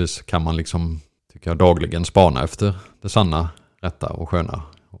på så vis kan man liksom, tycker jag, dagligen spana efter det sanna, rätta och sköna.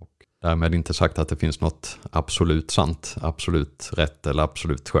 Och därmed inte sagt att det finns något absolut sant, absolut rätt eller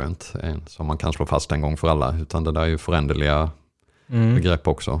absolut skönt som man kan slå fast en gång för alla, utan det där är ju föränderliga begrepp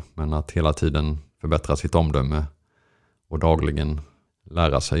också. Men att hela tiden förbättra sitt omdöme och dagligen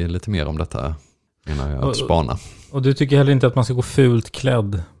lära sig lite mer om detta, menar jag, att spana. Och du tycker heller inte att man ska gå fult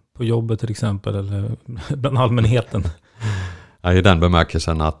klädd på jobbet till exempel, eller bland allmänheten? Ja, i den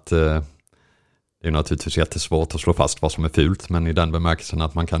bemärkelsen att det är naturligtvis jättesvårt att slå fast vad som är fult, men i den bemärkelsen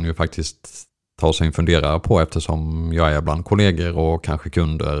att man kan ju faktiskt ta sig en funderare på, eftersom jag är bland kollegor och kanske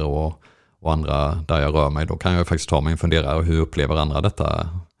kunder och andra där jag rör mig, då kan jag faktiskt ta mig en funderare, hur upplever andra detta?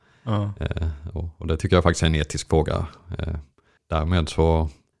 Ja. Och det tycker jag faktiskt är en etisk fråga. Därmed så,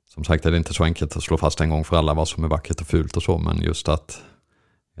 som sagt, är det inte så enkelt att slå fast en gång för alla vad som är vackert och fult och så, men just att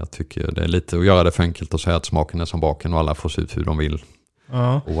jag tycker det är lite att göra det för enkelt att säga att smaken är som baken och alla får se ut hur de vill,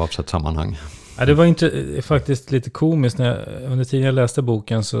 oavsett sammanhang. Ja, det var inte faktiskt lite komiskt. Under tiden jag läste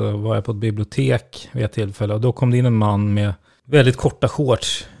boken så var jag på ett bibliotek vid ett tillfälle och då kom det in en man med väldigt korta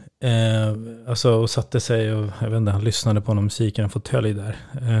shorts. Och satte sig och jag vet inte, han lyssnade på någon musik i en fåtölj där.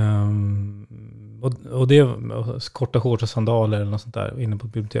 Och det korta shorts och sandaler eller något sånt där inne på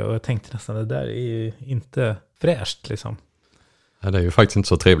ett bibliotek. Och jag tänkte nästan, det där är ju inte fräscht liksom. Ja, det är ju faktiskt inte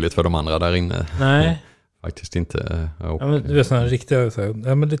så trevligt för de andra där inne. Nej. Faktiskt inte. Ja, men du vet sådana riktiga,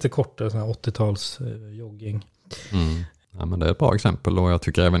 men lite kortare, sådana 80-tals jogging. Ja, men det är ett bra exempel och jag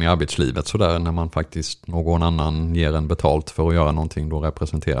tycker även i arbetslivet så där när man faktiskt någon annan ger en betalt för att göra någonting, då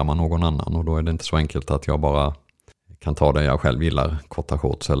representerar man någon annan och då är det inte så enkelt att jag bara kan ta det jag själv gillar, korta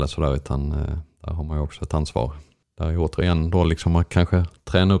shorts eller sådär, utan där har man ju också ett ansvar. Där är återigen då liksom att kanske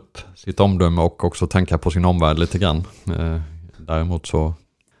träna upp sitt omdöme och också tänka på sin omvärld lite grann. Däremot så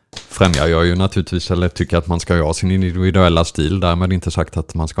främjar jag ju naturligtvis, eller tycker att man ska ha sin individuella stil, därmed inte sagt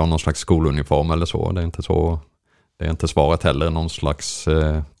att man ska ha någon slags skoluniform eller så. Det är inte så. Det är inte svaret heller, någon slags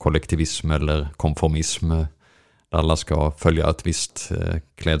kollektivism eller konformism där alla ska följa ett visst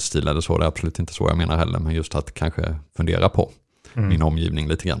klädstil eller så. Det är absolut inte så jag menar heller, men just att kanske fundera på min omgivning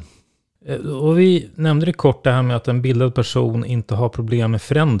lite grann. Och vi nämnde det kort det här med att en bildad person inte har problem med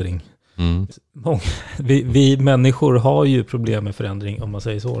förändring. Vi människor har ju problem med förändring, om man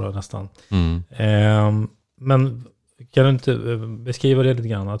säger så då, nästan. Men kan du inte beskriva det lite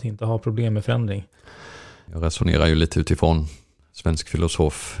grann, att inte ha problem med förändring? Jag resonerar ju lite utifrån svensk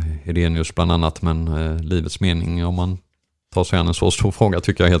filosof Hedenius bland annat, men livets mening, om man tar sig an en så stor fråga,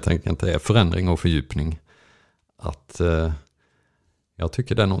 tycker jag helt enkelt är förändring och fördjupning. Att jag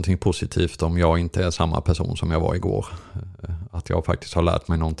tycker det är någonting positivt om jag inte är samma person som jag var igår. Att jag faktiskt har lärt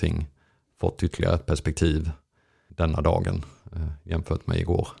mig någonting, fått ytterligare ett perspektiv denna dagen jämfört med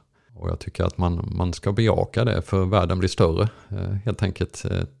igår. Och jag tycker att man ska bejaka det, för världen blir större. Helt enkelt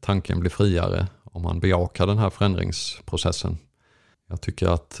tanken blir friare om man bejakar den här förändringsprocessen. Jag tycker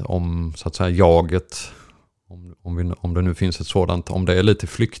att om så att säga jaget, om det nu finns ett sådant, om det är lite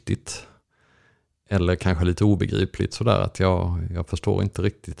flyktigt eller kanske lite obegripligt sådär, att jag förstår inte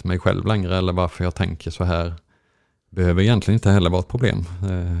riktigt mig själv längre eller varför jag tänker så här, behöver egentligen inte heller vara ett problem.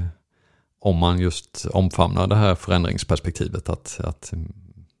 Om man just omfamnar det här förändringsperspektivet, att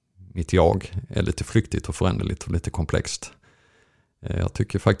mitt jag är lite flyktigt och föränderligt och lite komplext. Jag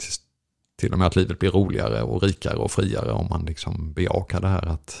tycker faktiskt till och med att livet blir roligare och rikare och friare om man liksom bejakar det här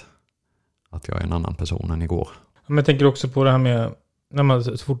att jag är en annan person än igår. Men jag tänker också på det här med när man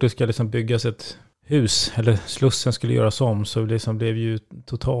så fort det ska liksom byggas ett hus eller Slussen skulle göras om, så liksom blev ju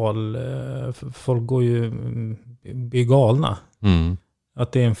total, folk går ju, blir galna.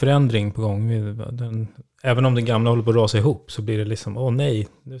 Att det är en förändring på gång. Även om den gamla håller på att rasa ihop, så blir det liksom, nej,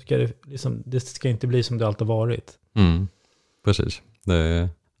 det ska inte bli som det alltid har varit. Precis.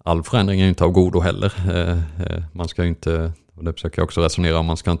 All förändring är ju inte av godo heller. Man ska ju inte, och det försöker jag också resonera om,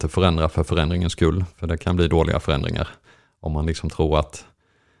 man ska inte förändra för förändringens skull. För det kan bli dåliga förändringar. Om man liksom tror att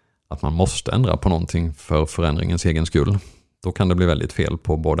man måste ändra på någonting för förändringens egen skull. Då kan det bli väldigt fel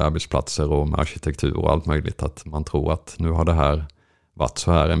på både arbetsplatser och med arkitektur och allt möjligt. Att man tror att nu har det här varit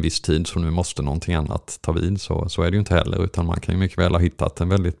så här en viss tid, så nu måste någonting annat ta vid. Så är det ju inte heller, utan man kan ju mycket väl ha hittat en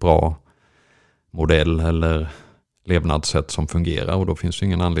väldigt bra modell eller levnadssätt som fungerar, och då finns det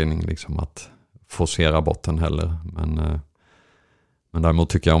ingen anledning liksom att forcera bort den heller. Men däremot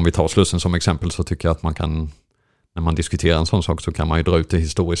tycker jag, om vi tar Slussen som exempel, så tycker jag att man kan, när man diskuterar en sån sak, så kan man ju dra ut det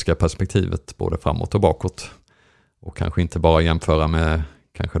historiska perspektivet både framåt och bakåt. Och kanske inte bara jämföra med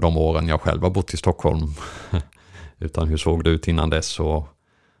kanske de åren jag själv har bott i Stockholm, utan hur såg det ut innan dess, och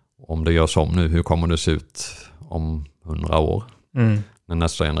om det görs om nu, hur kommer det se ut om 100 år? När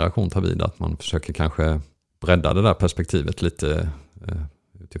nästa generation tar vid, att man försöker kanske bredda det där perspektivet lite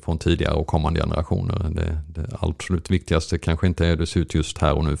utifrån tidigare och kommande generationer. Det absolut viktigaste kanske inte är hur det ser ut just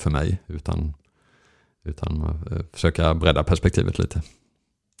här och nu för mig, utan försöka bredda perspektivet lite.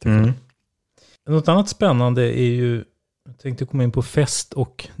 Något annat spännande är ju, jag tänkte komma in på fest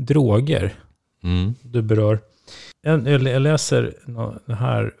och droger. Du berör. Jag läser det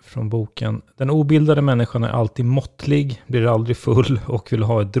här från boken. Den obildade människan är alltid måttlig, blir aldrig full och vill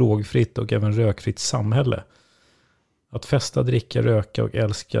ha ett drogfritt och även rökfritt samhälle. Att festa, dricka, röka och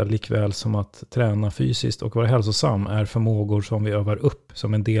älska likväl som att träna fysiskt och vara hälsosam är förmågor som vi övar upp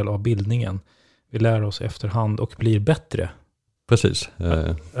som en del av bildningen. Vi lär oss efterhand och blir bättre. Precis.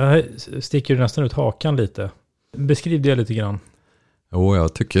 Här sticker du nästan ut hakan lite. Beskriv det lite grann. Jo,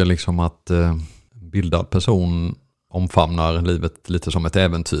 jag tycker liksom att bildad person omfamnar livet lite som ett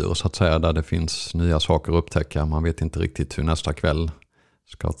äventyr så att säga, där det finns nya saker att upptäcka. Man vet inte riktigt hur nästa kväll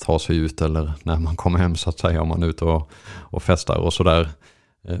ska ta sig ut eller när man kommer hem så att säga, om man är ute och festar och sådär.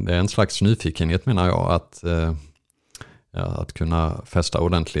 Det är en slags nyfikenhet menar jag, att kunna festa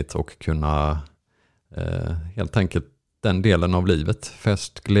ordentligt och kunna helt enkelt den delen av livet,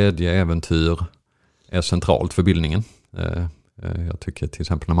 fest, glädje, äventyr, är centralt för bildningen. Jag tycker till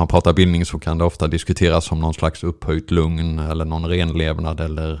exempel när man pratar bildning så kan det ofta diskuteras som någon slags upphöjt lugn eller någon renlevnad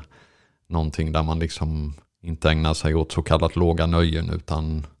eller någonting där man liksom inte ägnar sig åt så kallat låga nöjen,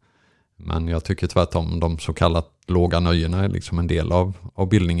 men jag tycker tvärtom, de så kallat låga nöjena är liksom en del av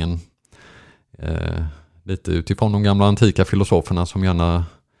bildningen. Lite utifrån de gamla antika filosoferna som gärna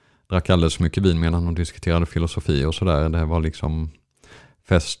drack alldeles för mycket vin medan de diskuterade filosofi och sådär. Det var liksom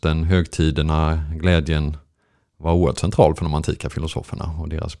festen, högtiderna, glädjen var oerhört central för de antika filosoferna och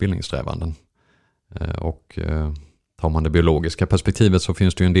deras bildningssträvanden. Och tar man det biologiska perspektivet så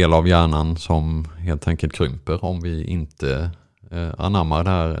finns det ju en del av hjärnan som helt enkelt krymper om vi inte anammar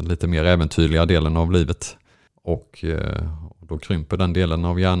den här lite mer äventyrliga delen av livet. Och då krymper den delen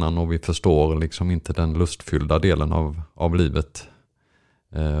av hjärnan och vi förstår liksom inte den lustfyllda delen av livet.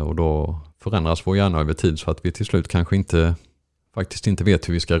 Och då förändras vår hjärna över tid så att vi till slut kanske faktiskt inte vet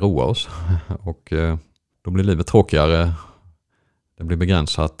hur vi ska roa oss. Och då blir livet tråkigare, det blir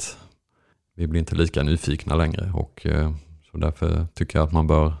begränsat, vi blir inte lika nyfikna längre. Och så därför tycker jag att man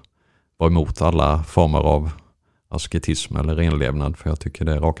bör vara emot alla former av asketism eller renlevnad, för jag tycker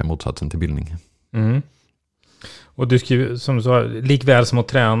det är raka motsatsen till bildning. Mm. Och du skriver, som du sa, likväl som att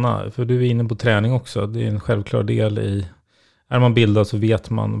träna, för du är inne på träning också, det är en självklar del i, är man bildad så vet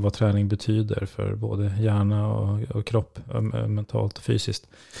man vad träning betyder för både hjärna och kropp, mentalt och fysiskt.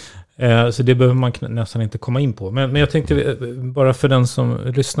 Så det behöver man nästan inte komma in på. Men jag tänkte, bara för den som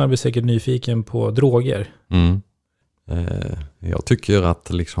lyssnar blir säkert nyfiken på droger. Mm. Jag tycker att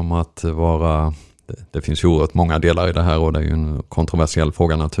liksom att vara, det finns ju oerhört många delar i det här och det är ju en kontroversiell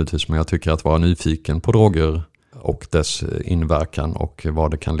fråga naturligtvis, men jag tycker att vara nyfiken på droger och dess inverkan och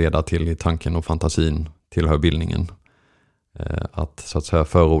vad det kan leda till i tanken och fantasin tillhör bildningen. Att så att säga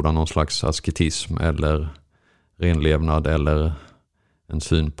förorda någon slags asketism eller renlevnad eller en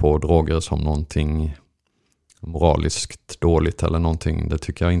syn på droger som någonting moraliskt dåligt eller någonting, det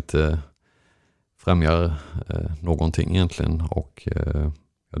tycker jag inte främjar någonting egentligen. Och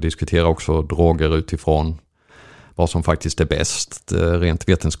jag diskuterar också droger utifrån vad som faktiskt är bäst rent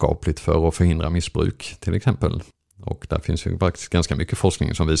vetenskapligt för att förhindra missbruk till exempel. Och där finns ju faktiskt ganska mycket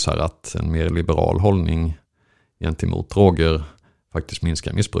forskning som visar att en mer liberal hållning gentemot droger faktiskt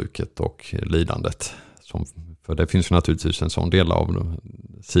minskar missbruket och lidandet. För det finns ju naturligtvis en sån del av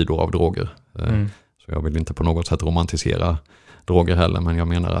sidor av droger. Så jag vill inte på något sätt romantisera droger heller, men jag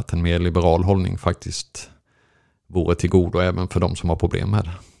menar att en mer liberal hållning faktiskt vore till godo även för de som har problem med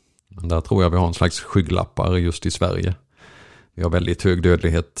det. Men där tror jag vi har en slags skygglappar just i Sverige. Vi har väldigt hög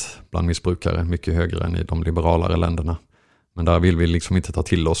dödlighet bland missbrukare, mycket högre än i de liberalare länderna. Men där vill vi liksom inte ta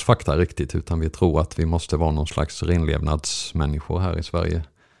till oss fakta riktigt, utan vi tror att vi måste vara någon slags renlevnadsmänniskor här i Sverige.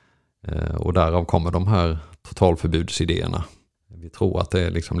 Och därav kommer de här totalförbudsidéerna. Vi tror att det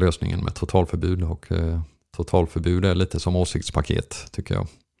är liksom lösningen med totalförbud, och totalförbud är lite som åsiktspaket tycker jag.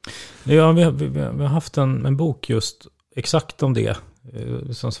 Ja, vi har haft en bok just exakt om det,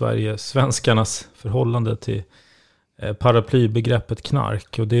 som svenskarnas förhållande till paraplybegreppet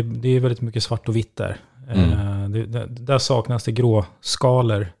knark. Och det är väldigt mycket svart och vitt där. Där saknas det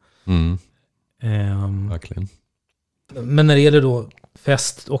gråskalor. Verkligen. Men när det gäller då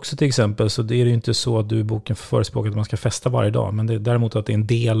fest också till exempel, så det är det ju inte så att du i boken förespråkar att man ska festa varje dag, men det är däremot att det är en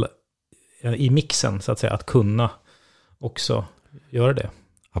del i mixen så att säga, att kunna också göra det.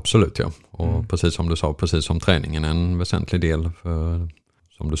 Absolut, ja. Och precis som du sa, precis som träningen är en väsentlig del. För,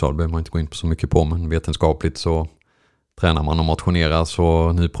 som du sa, det behöver man inte gå in på så mycket på, men vetenskapligt så tränar man och motionerar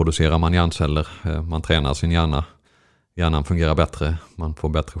så nyproducerar man hjärnceller. Man tränar sin hjärna. Hjärnan fungerar bättre. Man får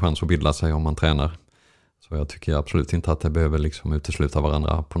bättre chans att bilda sig om man tränar. Så jag tycker absolut inte att det behöver liksom utesluta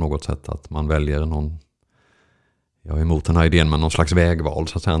varandra på något sätt. Att man väljer någon. Jag är emot den här idén med någon slags vägval.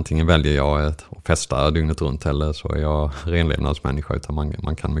 Så att antingen väljer jag att festa dygnet runt eller så är jag renlevnadsmänniska. Utan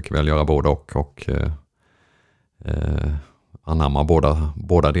man kan mycket väl göra både och anamma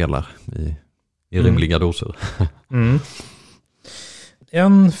båda delar i rimliga doser.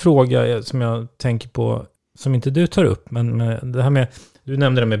 En fråga som jag tänker på som inte du tar upp, men det här med, du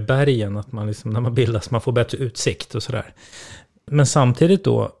nämnde det med bergen, att man liksom, när man bildas man får bättre utsikt och sådär. Men samtidigt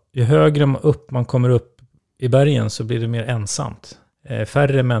då, ju högre upp man kommer upp i bergen så blir det mer ensamt.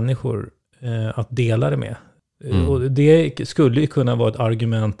 Färre människor att dela det med. Och det skulle ju kunna vara ett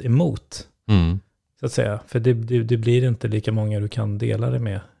argument emot. Så att säga. För det blir inte lika många du kan dela det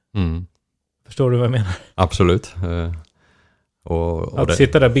med. Förstår du vad jag menar? Absolut. Och att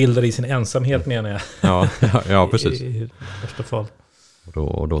sitta där bildad i sin ensamhet menar jag. Ja, precis. I första fall.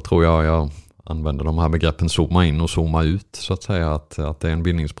 Och då tror jag använder de här begreppen zooma in och zooma ut så att säga. Att det är en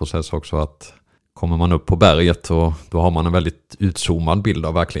bildningsprocess också, att kommer man upp på berget och då har man en väldigt utzoomad bild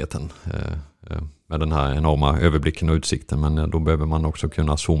av verkligheten. Med den här enorma överblicken och utsikten, men då behöver man också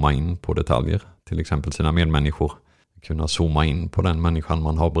kunna zooma in på detaljer. Till exempel sina medmänniskor. Kunna zooma in på den människan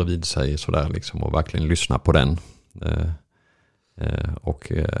man har bredvid sig sådär liksom, och verkligen lyssna på den.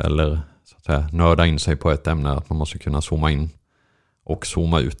 Eller så att säga, nörda in sig på ett ämne, att man måste kunna zooma in och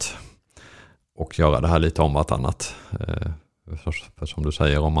zooma ut. Och göra det här lite om vartannat. För som du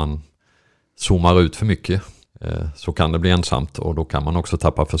säger, om man zoomar ut för mycket så kan det bli ensamt, och då kan man också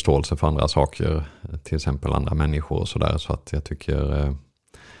tappa förståelse för andra saker, till exempel andra människor och sådär. Så att jag tycker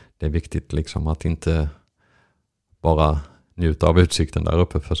det är viktigt liksom att inte bara njuta av utsikten där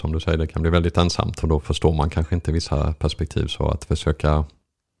uppe, för som du säger, det kan bli väldigt ensamt och då förstår man kanske inte vissa perspektiv. Så att försöka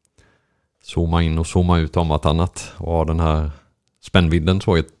zooma in och zooma ut om vartannat och ha den här spännvidden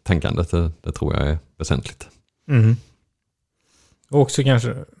så i tänkandet, det tror jag är väsentligt. Och också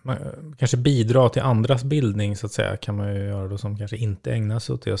kanske bidra till andras bildning så att säga, kan man ju göra då, som kanske inte ägnar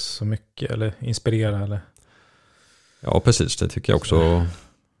sig åt det så mycket, eller inspirera eller... Ja, precis. Det tycker jag också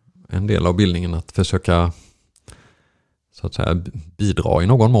en del av bildningen, att försöka så att säga bidra i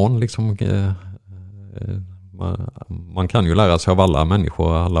någon mån. Liksom, man kan ju lära sig av alla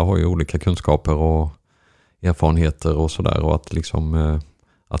människor. Alla har ju olika kunskaper och erfarenheter och sådär, och att liksom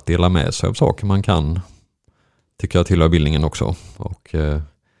att dela med sig av saker man kan tycker jag tillhör bildningen också, och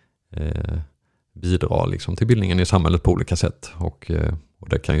bidra liksom till bildningen i samhället på olika sätt. Och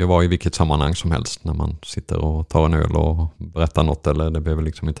det kan ju vara i vilket sammanhang som helst, när man sitter och tar en öl och berättar något, eller det behöver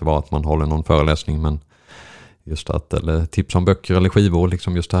liksom inte vara att man håller någon föreläsning, men just att, eller tips om böcker eller skivor,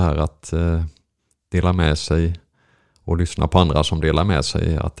 liksom just det här att dela med sig och lyssna på andra som delar med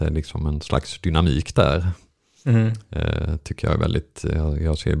sig, att det är liksom en slags dynamik där. Tycker jag är väldigt,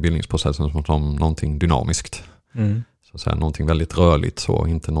 jag ser bildningsprocessen som någonting dynamiskt. Så att säga, någonting väldigt rörligt, så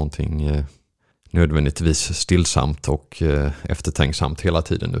inte någonting nödvändigtvis stillsamt och eftertänksamt hela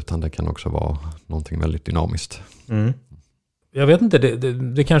tiden, utan det kan också vara någonting väldigt dynamiskt. Jag vet inte,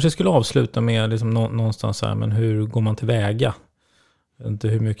 det kanske skulle avsluta med liksom någonstans här, men hur går man tillväga? Jag vet inte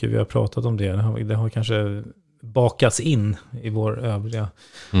hur mycket vi har pratat om det. Det har kanske bakats in i vår övriga...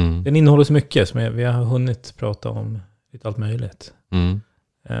 Den innehåller så mycket som vi har hunnit prata om lite allt möjligt.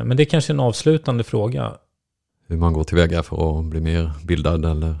 Men det är kanske en avslutande fråga. Hur man går tillväga för att bli mer bildad?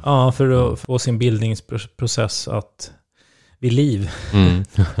 Eller? Ja, för att få sin bildningsprocess att vid liv.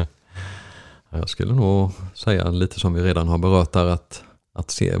 Jag skulle nog säga lite som vi redan har berört där,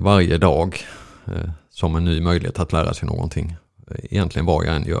 att se varje dag som en ny möjlighet att lära sig någonting. Egentligen vad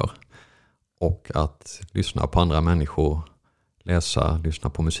jag än gör. Och att lyssna på andra människor, lyssna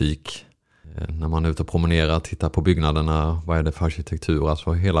på musik. När man är ute och promenerar, titta på byggnaderna, vad är det för arkitektur?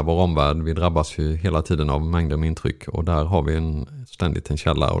 Alltså hela vår omvärld, vi drabbas ju hela tiden av mängder med intryck, och där har vi ständigt en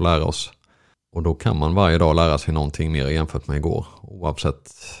källa att lära oss. Och då kan man varje dag lära sig någonting mer jämfört med igår.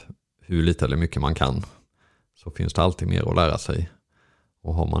 Oavsett hur lite eller mycket man kan, så finns det alltid mer att lära sig.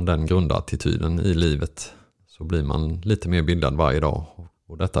 Och har man den grundattityden i livet, så blir man lite mer bildad varje dag.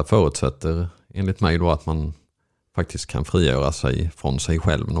 Och detta förutsätter enligt mig då att man faktiskt kan frigöra sig från sig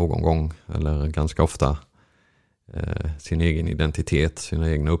själv någon gång, eller ganska ofta, sin egen identitet,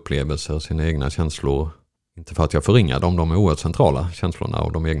 sina egna upplevelser, sina egna känslor. Inte för att jag förringar dem, de är oerhört centrala, känslorna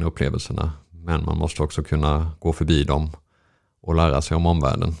och de egna upplevelserna. Men man måste också kunna gå förbi dem och lära sig om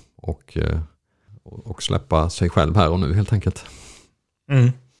omvärlden och släppa sig själv här och nu helt enkelt.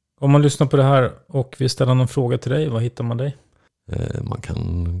 Om man lyssnar på det här och vill ställa någon fråga till dig, vad hittar man dig? Man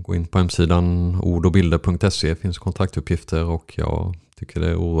kan gå in på hemsidan ordochbilder.se, finns kontaktuppgifter, och jag tycker det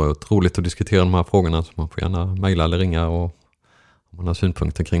är oerhört roligt att diskutera de här frågorna, så man får gärna mejla eller ringa och om man har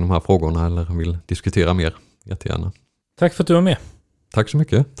synpunkter kring de här frågorna eller vill diskutera mer, jättegärna. Tack för att du var med. Tack så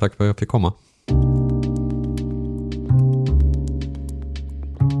mycket, tack för att jag fick komma.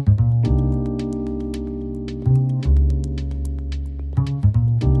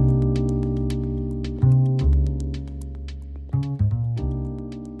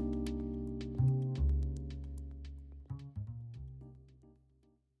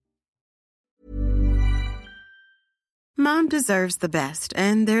 Mom deserves the best,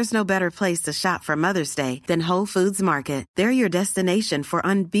 and there's no better place to shop for Mother's Day than Whole Foods Market. They're your destination for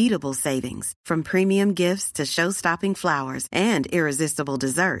unbeatable savings, from premium gifts to show-stopping flowers and irresistible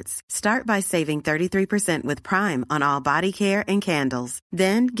desserts. Start by saving 33% with Prime on all body care and candles.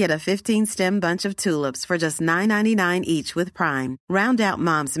 Then get a 15-stem bunch of tulips for just $9.99 each with Prime. Round out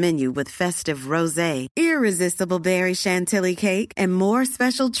Mom's menu with festive rosé, irresistible berry chantilly cake, and more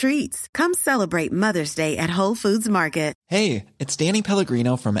special treats. Come celebrate Mother's Day at Whole Foods Market. Hey, it's Danny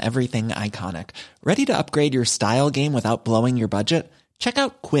Pellegrino from Everything Iconic. Ready to upgrade your style game without blowing your budget? Check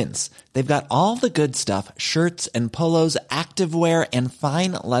out Quince. They've got all the good stuff, shirts and polos, activewear, and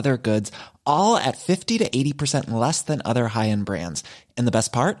fine leather goods, all at 50 to 80% less than other high-end brands. And the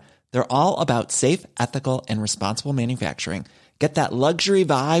best part? They're all about safe, ethical, and responsible manufacturing. Get that luxury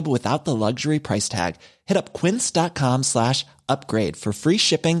vibe without the luxury price tag. Hit up quince.com/upgrade for free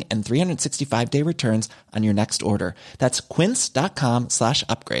shipping and 365-day returns on your next order. That's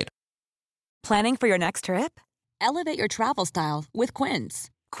quince.com/upgrade. Planning for your next trip? Elevate your travel style with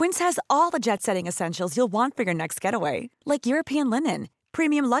Quince. Quince has all the jet-setting essentials you'll want for your next getaway, like European linen,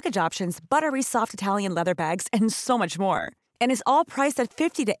 premium luggage options, buttery soft Italian leather bags, and so much more. And is all priced at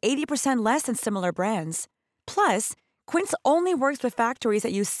 50 to 80% less than similar brands. Plus, Quince only works with factories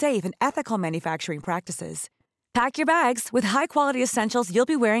that use safe and ethical manufacturing practices. Pack your bags with high-quality essentials you'll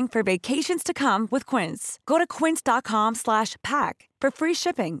be wearing for vacations to come with Quince. Go to quince.com/pack for free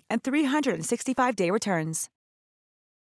shipping and 365-day returns.